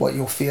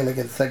feeling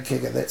and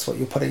thinking, and that's what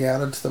you're putting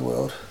out into the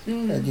world.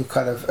 And you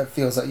kind of, it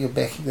feels like you're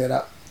backing that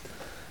up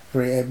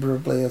very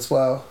admirably as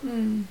well.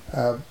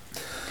 Well,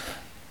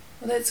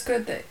 that's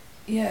good that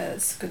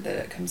it's good that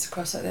it comes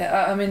across like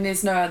that. I mean,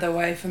 there's no other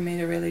way for me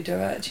to really do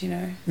it,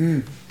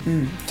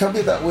 Tell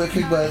me about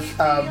working with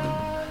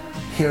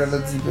Hera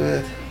Lindsay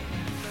Bird.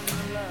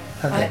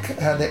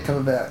 How'd that come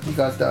about? You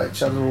guys know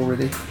each other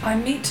already? I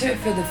met her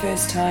for the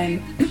first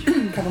time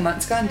a couple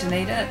months ago in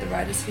Dunedin at the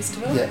Writers'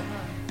 Festival. Yeah.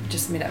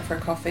 Just met up for a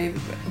coffee.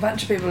 A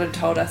bunch of people had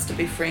told us to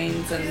be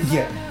friends, and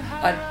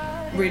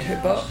I read her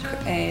book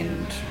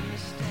and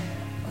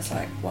I was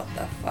like, what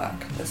the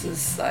fuck? This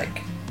is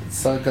like...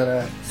 So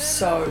good.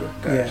 So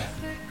good. Yeah.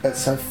 It's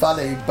so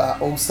funny,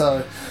 but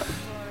also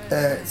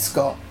it's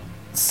got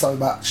so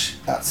much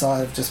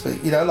outside of just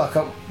being... like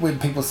when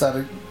people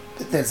started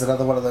there's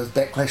another one of those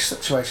backlash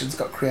situations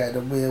got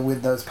created where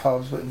when those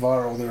poems went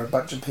viral, there were a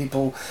bunch of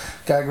people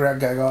going around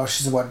going, oh,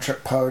 she's a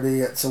one-trick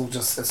pony, it's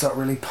not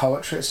really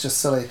poetry, it's just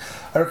silly.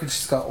 I reckon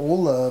she's got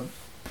all the,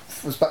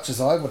 as much as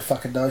I would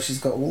fucking know, she's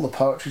got all the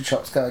poetry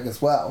chops going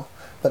as well,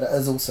 but it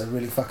is also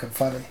really fucking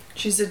funny.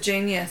 She's a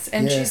genius,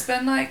 and Yeah. she's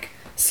been like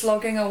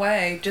slogging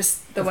away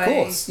just the Of way.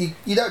 course,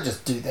 you don't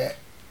just do that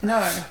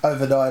No.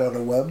 overnight on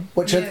a whim,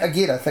 which Yeah.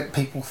 again I think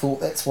people thought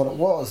that's what it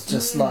was,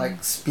 just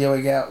like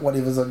spewing out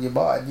whatever's on your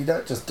mind. You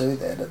don't just do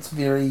that, it's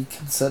very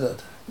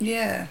considered,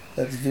 Yeah.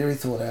 it's very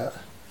thought out.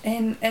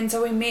 And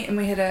so we met and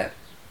we had a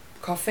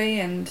coffee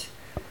and it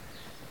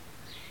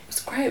was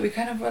great. We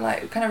kind of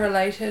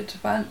related a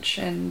bunch,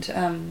 and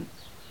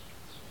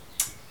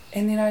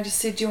then I just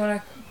said, do you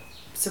want to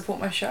support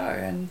my show?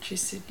 And she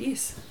said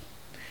yes.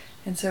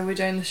 And so we're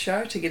doing the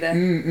show together.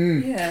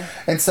 Yeah.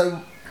 And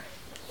so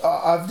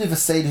I've never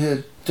seen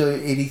her do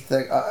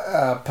anything,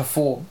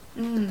 perform.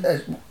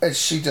 Is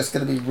she just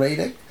going to be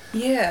reading?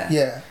 Yeah.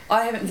 Yeah,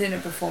 I haven't seen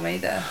it perform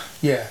either.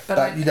 yeah. But But,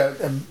 I-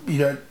 you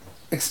don't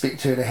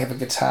expect her to have a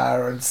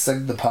guitar and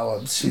sing the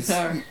poems. She's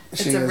No,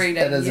 it's she a is,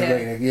 reading, It is yeah. a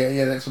reading.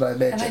 Yeah, that's what I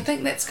imagine. And I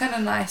think that's kind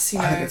of nice, you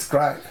know. I think it's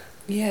great.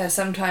 Yeah,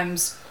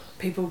 sometimes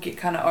people get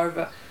kind of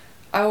over.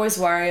 I always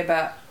worry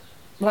about,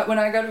 like when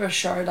I go to a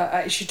show, like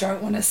I actually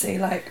don't want to see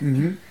like.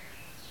 Mm-hmm.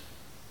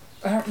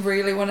 I don't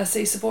really want to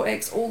see support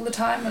acts all the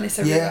time unless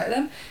I really Yeah. like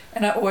them,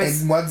 and I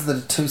always. And ones that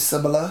are too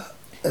similar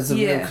is a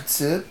real Yeah.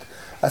 concern.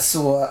 I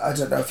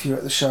don't know if you were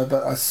at the show,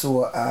 but I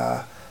saw,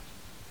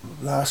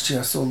 last year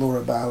I saw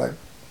Laura Barling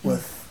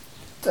with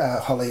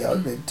Holly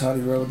opening,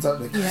 Tiny Ruins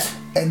opening. Yeah.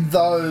 And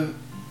though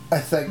I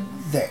think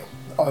that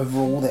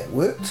overall that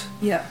worked,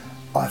 Yeah.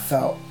 I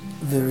felt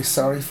very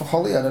sorry for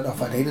Holly. I don't know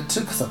if I needed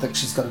to, because I think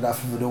she's got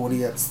enough of an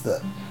audience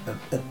that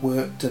it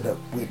worked and it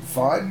went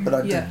fine. But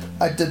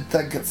I did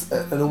think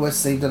it almost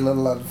seemed a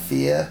little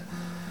unfair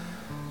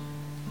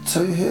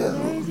to her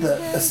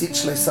that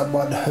essentially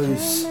someone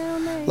who's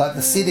like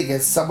the setting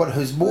is someone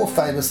who's more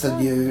famous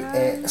than you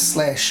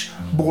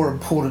 / more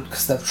important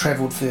because they've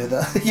travelled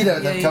further,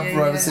 they've come from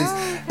overseas,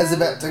 is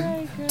about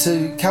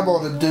to come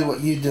on and do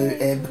what you do,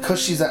 and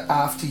because she's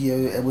after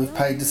you and we've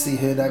paid to see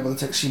her name on the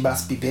ticket, she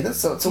must be better.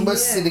 So it's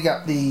almost setting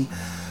up the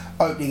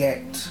opening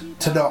act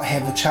to not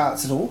have a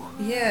chance at all.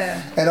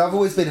 Yeah. And I've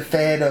always been a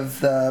fan of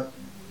the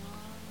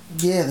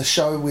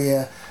show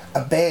where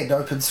a band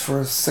opens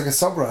for a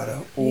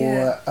singer-songwriter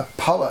or a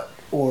poet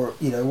or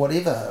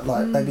whatever,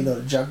 like maybe not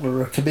a juggler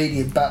or a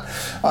comedian, but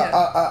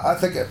I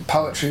think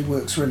poetry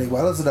works really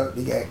well as an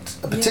opening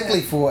act,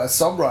 particularly for a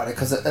songwriter,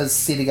 because it is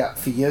setting up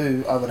for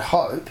you, I would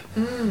hope,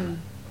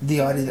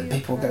 the idea that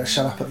people are going to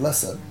shut up and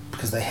listen,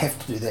 because they have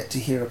to do that to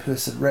hear a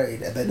person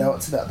read, and they know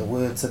it's about the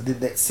words, and then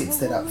that sets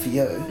that up for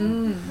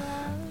you.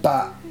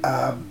 But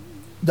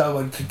no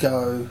one could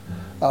go,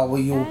 oh well,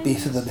 you're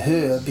better than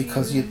her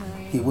because you're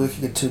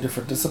working in two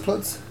different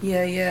disciplines.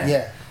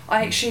 Yeah.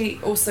 I actually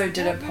also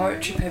did a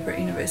poetry paper at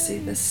university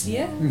this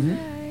year,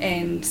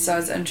 and so I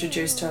was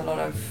introduced to a lot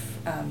of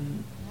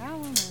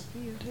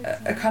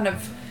a kind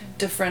of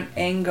different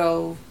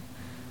angle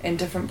and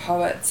different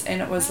poets,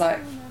 and it was like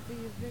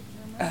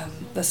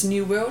this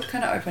new world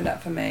kind of opened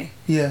up for me.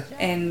 Yeah.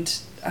 And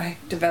I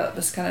developed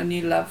this kind of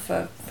new love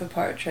for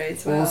poetry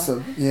as well.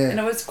 Awesome. Yeah. And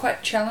it was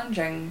quite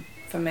challenging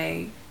for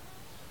me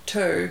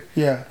too.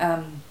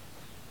 Yeah.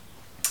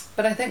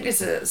 But I think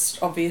there's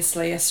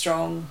obviously a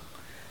strong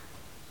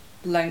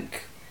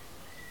link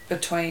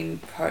between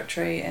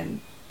poetry and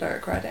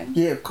lyric writing.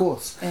 Yeah, of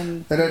course.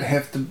 And They don't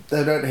have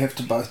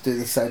to both do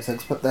the same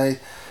things, but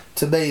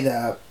to me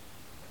they're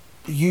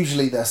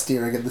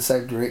steering in the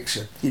same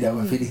direction, if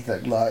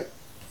anything, like,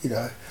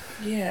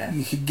 yeah.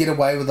 you can get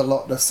away with a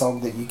lot in a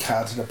song that you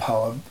can't in a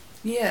poem,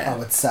 Yeah. I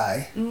would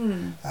say.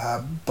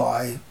 I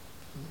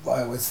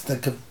always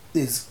think of,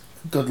 there's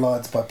good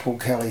lines by Paul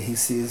Kelly. He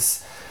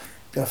says,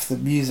 if the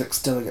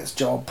music's doing its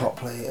job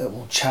properly, it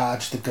will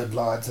charge the good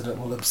lines and it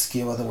will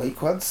obscure the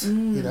weak ones,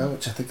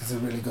 which I think is a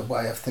really good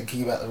way of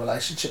thinking about the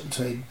relationship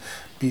between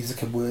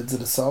music and words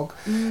in a song.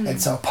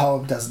 And so a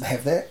poem doesn't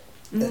have that.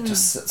 It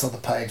just sits on the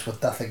page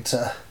with nothing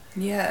to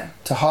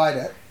hide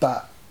it.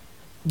 But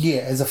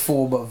yeah, as a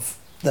form of,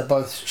 they're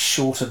both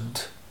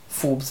shortened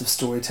forms of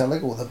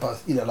storytelling, or they're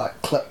both,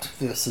 like clipped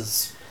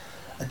versus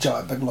a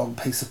giant big long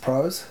piece of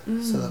prose.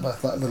 So they're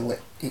both like little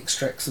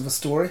extracts of a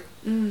story.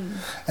 And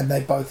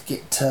they both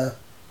get to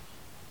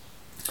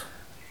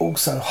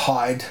also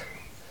hide.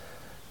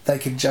 They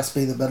can just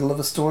be the middle of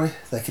a story.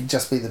 They can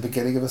just be the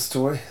beginning of a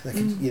story. They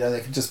can,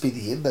 they can just be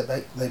the end.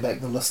 They make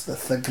the listener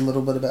think a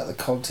little bit about the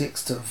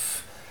context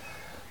of.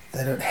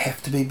 They don't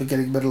have to be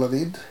beginning, middle, and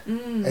end.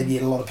 And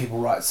yet a lot of people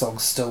write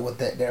songs still with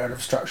that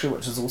narrative structure,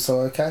 which is also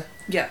okay.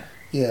 Yeah.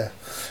 Yeah.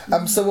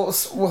 So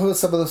what were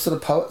some of the sort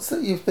of poets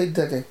that you've been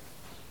digging?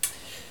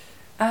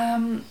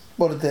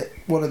 What did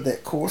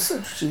that course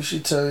introduce you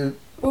to?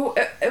 Well,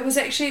 it was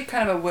actually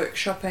kind of a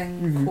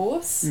workshopping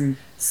course.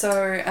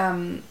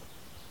 So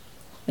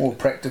More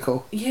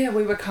practical. yeah,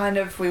 we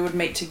would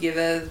meet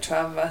together, the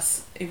 12 of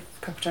us, a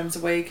couple times a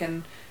week,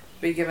 and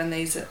be given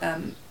these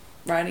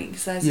writing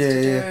exercises Yeah,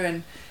 to do, yeah.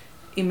 and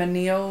Emma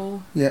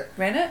Neal Yeah.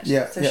 ran it.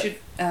 Yeah, So yeah.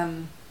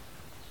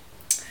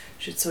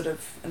 she'd sort of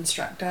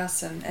instruct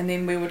us, and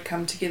then we would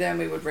come together and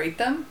we would read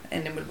them,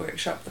 and then we'd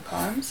workshop the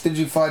poems. Did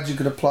you find you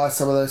could apply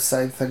some of those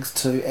same things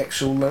to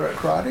actual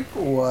lyric writing,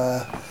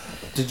 or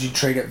did you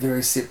treat it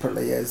very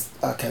separately as,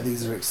 okay,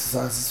 these are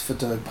exercises for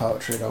doing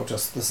poetry, and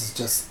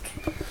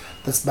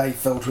this may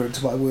filter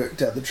into my work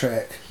down the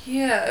track?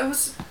 Yeah, it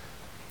was.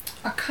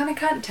 I kind of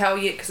can't tell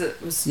yet because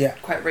it was Yeah.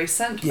 quite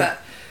recent, Yeah.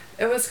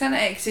 but it was kind of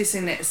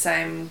accessing that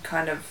same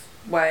kind of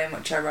way in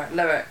which I write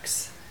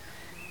lyrics,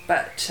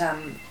 but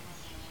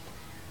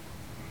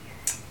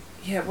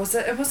yeah, it was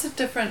a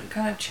different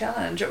kind of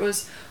challenge.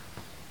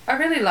 I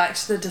really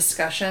liked the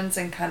discussions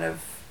and kind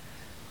of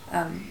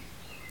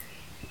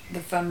the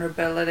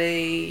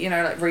vulnerability, you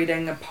know, like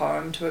reading a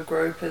poem to a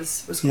group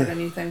was quite Yeah. a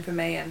new thing for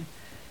me, and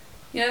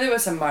you know, there were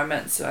some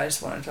moments that I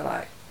just wanted to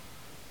like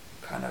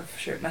kind of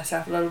shoot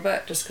myself a little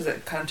bit just because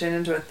it kind of turned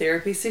into a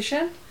therapy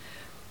session,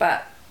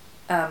 but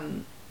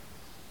it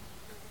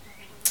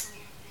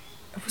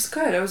was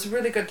good. It was a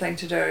really good thing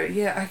to do.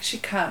 Yeah, I actually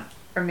can't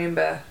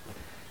remember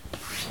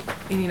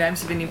any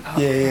names of any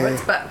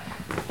poets, but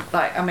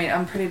like, I mean,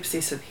 I'm pretty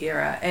obsessed with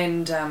Hera,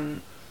 and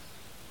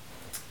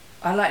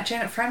I like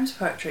Janet Frame's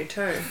poetry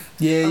too.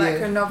 Yeah, I like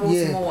her novels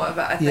yeah. more,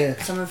 but I think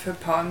Yeah. some of her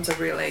poems are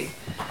really,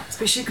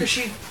 especially because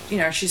she, you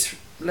know, she's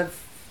lived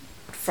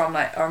from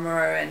like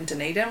Oamaru and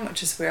Dunedin,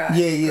 which is where I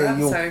grew up,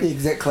 so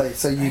exactly.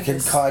 So you I can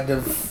just- kind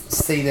of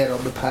see that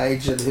on the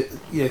page and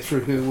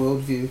through her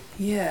worldview.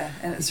 yeah,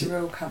 and it's a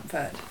real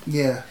comfort.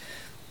 Yeah,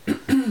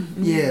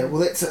 yeah.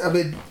 Well, that's. I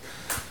mean,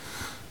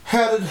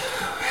 how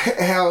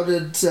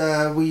did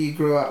where you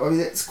grew up? I mean,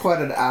 that's quite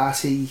an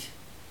arty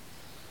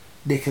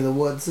neck of the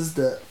woods, isn't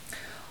it?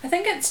 I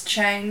think it's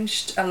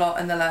changed a lot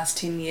in the last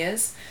 10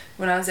 years.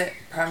 When I was at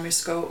primary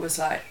school, it was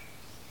like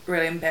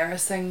really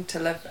embarrassing to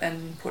live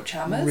in Port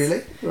Chalmers.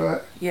 Really?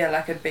 Right. Yeah,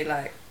 like it'd be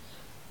like,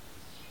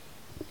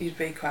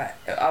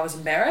 I was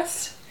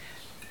embarrassed.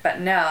 But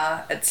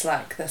now it's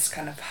like this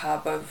kind of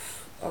hub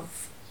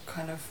of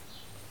kind of,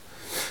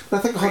 I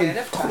think Holly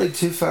Creative time.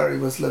 Tufari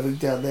was living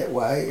down that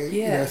way.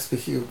 You Yeah. know,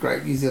 speaking of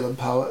great New Zealand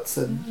poets,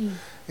 and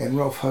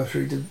Ralph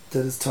Hotary did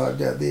his time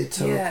down there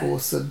too, Yeah. of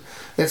course. And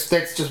that's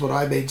just what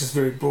I mean, just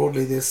very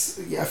broadly. There's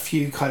a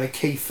few kind of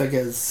key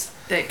figures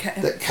that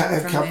that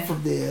have come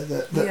from there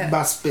that Yeah.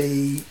 must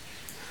be,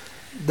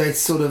 they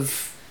sort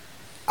of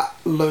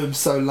loom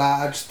so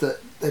large that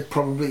they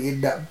probably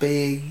end up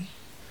being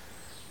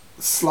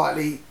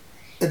slightly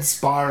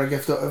inspiring,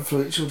 if not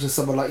influential, to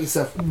someone like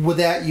yourself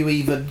without you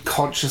even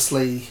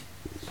consciously.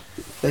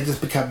 They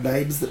just become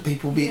names that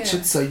people mention,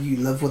 Yeah. so you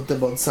live with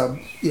them on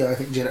some. You know, I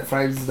think Janet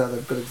Frames is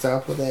another good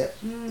example of that.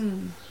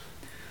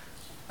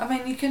 I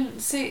mean, you can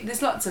see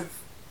there's lots of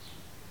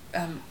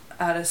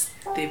artists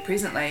there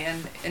presently,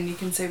 and you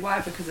can see why,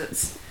 because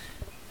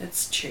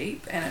it's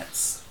cheap and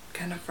it's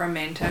kind of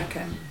romantic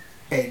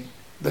And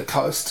the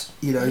coast,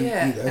 you know,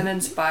 and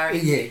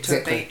inspiring. Yeah, To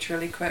exactly. a beach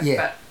really quick,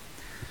 Yeah.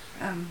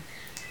 but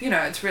you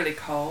know, it's really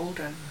cold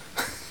and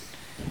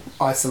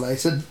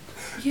isolated.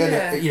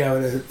 yeah.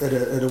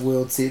 In a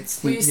world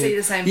sense. Well, you see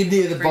the same You're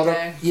near people the every bottom.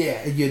 day. Yeah,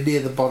 and you're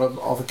near the bottom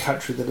of a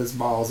country that is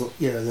miles. That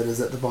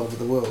is at the bottom of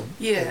the world.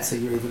 Yeah. And so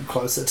you're even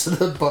closer to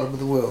the bottom of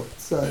the world.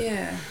 So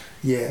Yeah.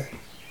 yeah.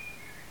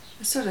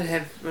 I sort of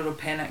have little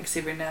panics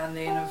every now and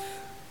then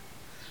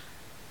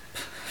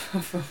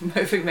of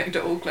moving back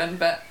to Auckland,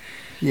 but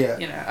Yeah.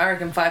 you know, I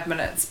reckon 5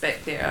 minutes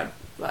back there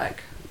I'd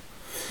like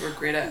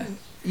regret it.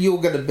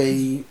 You're going to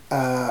be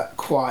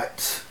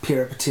quite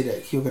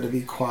peripatetic. You're going to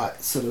be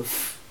quite sort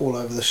of all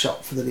over the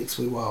shop for the next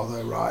wee while,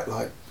 though, right?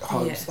 Like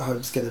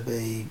home's going to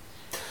be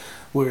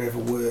wherever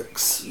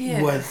works,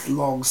 Yeah. with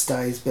long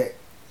stays back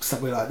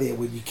somewhere like there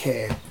when you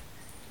can.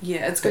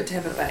 Yeah, it's good to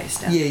have a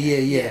base down Yeah,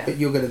 there. yeah. But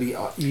you're going to be.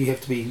 You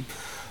have to be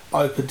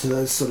open to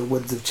those sort of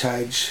winds of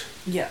change.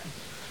 Yeah.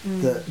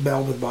 That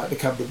Melbourne might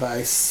become the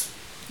base.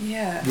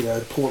 Yeah. You know,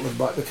 Portland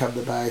might become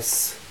the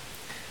base.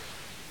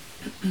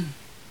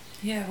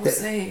 Yeah, we'll That-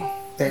 see.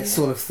 That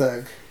sort of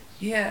thing.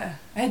 Yeah.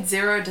 I had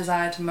zero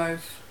desire to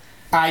move.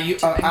 Are you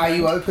To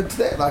England. open to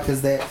that? Like,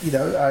 is that, you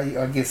know?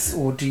 I guess,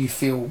 or do you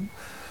feel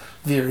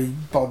very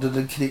bonded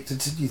and connected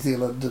to New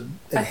Zealand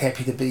and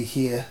happy to be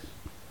here?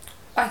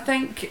 I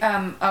think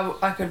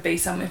I could be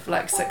somewhere for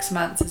like 6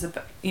 months as a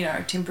bit, you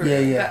know,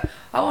 temporary. Yeah. But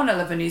I want to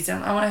live in New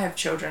Zealand. I want to have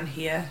children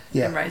here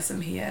Yeah. and raise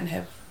them here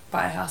and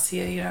buy a house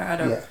here. You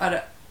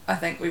know, I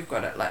think we've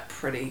got it like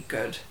pretty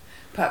good,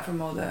 apart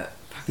from all the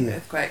fucking Yeah.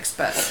 earthquakes.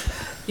 But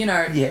you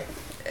know, Yeah.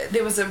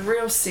 there was a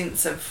real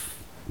sense of,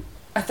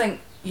 I think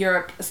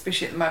Europe,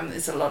 especially at the moment,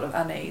 there's a lot of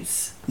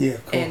unease. Yeah,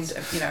 of course.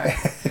 And you know,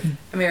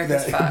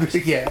 America's fucked.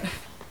 Yeah.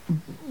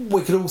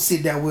 We could all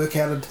send our work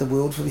out into the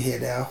world from here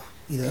now,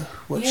 you know.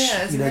 Which,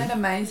 Yeah, isn't you know, that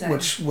amazing?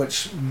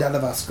 Which none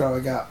of us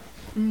growing up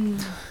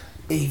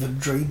even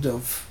dreamed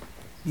of.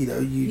 You know,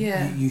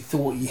 you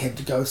thought you had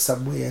to go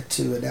somewhere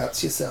to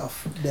announce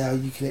yourself. Now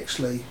you can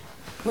actually.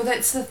 Well,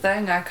 that's the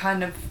thing. I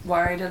kind of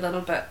worried a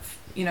little bit,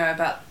 you know,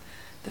 about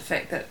the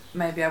fact that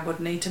maybe I would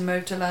need to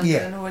move to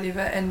London or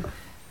whatever. And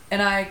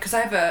because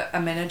I have a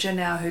manager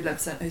now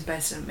who's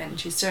based in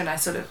Manchester, and I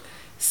sort of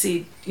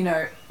said, you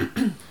know,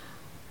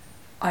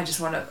 I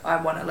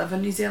want to live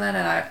in New Zealand,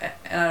 and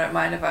I don't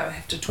mind if I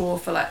have to tour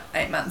for like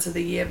 8 months of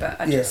the year, but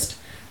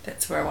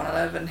that's where I want to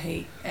live.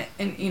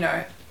 And you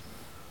know,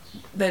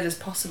 that is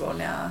possible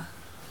now.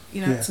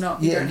 You know, it's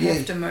not, you don't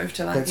have to move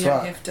to London. That's You don't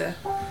right. have to.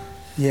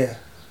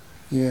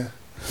 Yeah.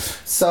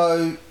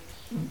 So,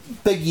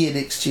 big year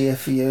next year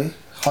for you,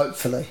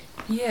 hopefully.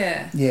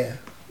 Yeah. Yeah,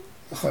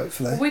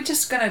 hopefully. We're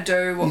just gonna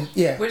do what.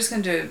 Yeah. We're just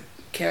gonna do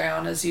carry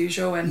on as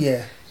usual, and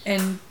Yeah.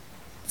 and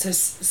so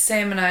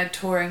Sam and I are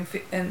touring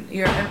in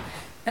Europe,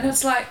 and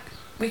it's like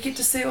we get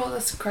to see all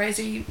this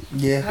crazy,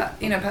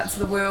 parts of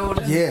the world,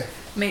 and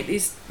meet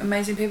these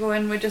amazing people,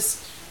 and we're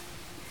just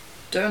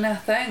doing our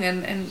thing,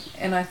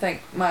 and I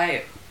think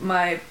my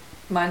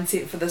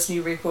mindset for this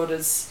new record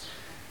is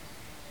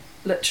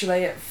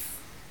literally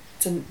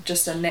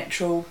just a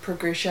natural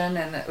progression,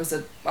 and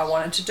I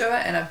wanted to do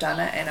it, and I've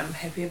done it, and I'm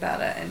happy about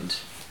it, and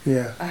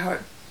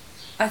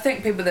I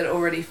think people that are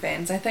already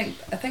fans, I think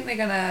it's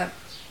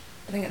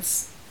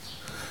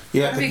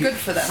gonna be good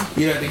for them.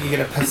 You don't think you're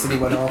going to piss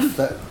anyone off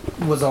that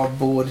was on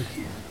board?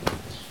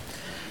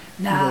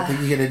 Nah. You don't think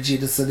you're going to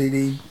jettison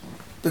any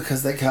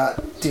because they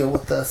can't deal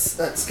with this?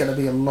 It's going to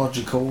be a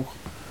logical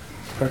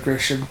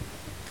progression.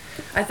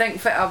 I think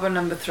for album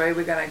number 3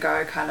 we're going to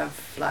go kind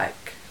of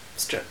like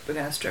we're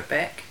going to strip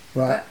back.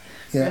 Right.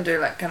 We're going to do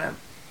like kind of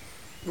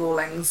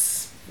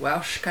Rawlings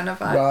Welsh kind of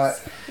vibes. Right.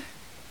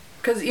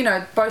 Because, you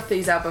know, both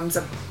these albums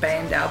are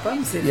band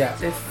albums.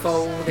 They're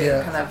full,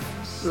 they're kind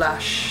of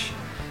lush.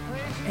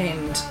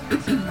 And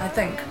I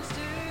think,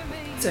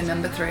 so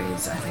number 3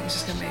 is, I think it's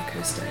just going to be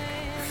acoustic.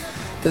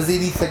 Does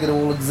anything at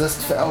all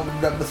exist for album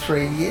number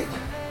 3 yet?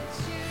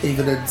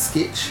 Even in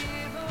sketch?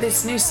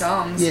 There's new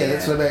songs. Yeah,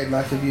 that's what I mean.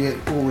 Like, have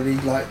you already,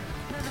 like,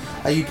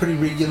 are you pretty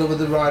regular with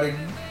the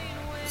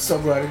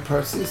songwriting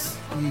process?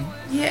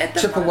 You at the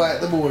chip moment. away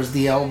at them, or is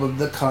the album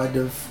the kind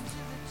of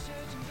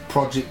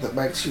project that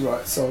makes you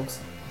write songs?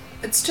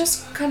 It's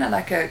just kind of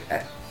like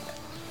a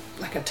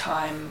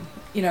time,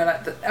 you know,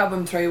 like the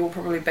album 3 will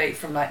probably be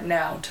from like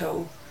now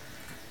till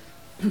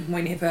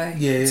whenever.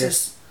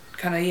 Just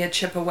kind of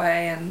chip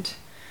away, and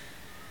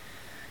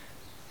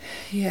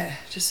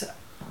just,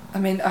 I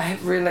mean,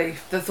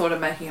 the thought of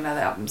making another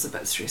album's a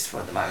bit stressful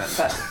at the moment,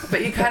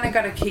 but you kind of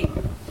got to keep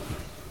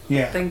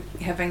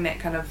having that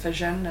kind of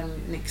vision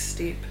and next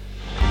step.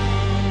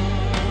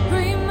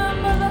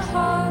 Remember the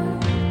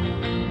heart,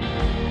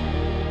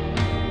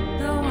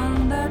 the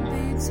one that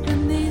beats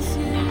beneath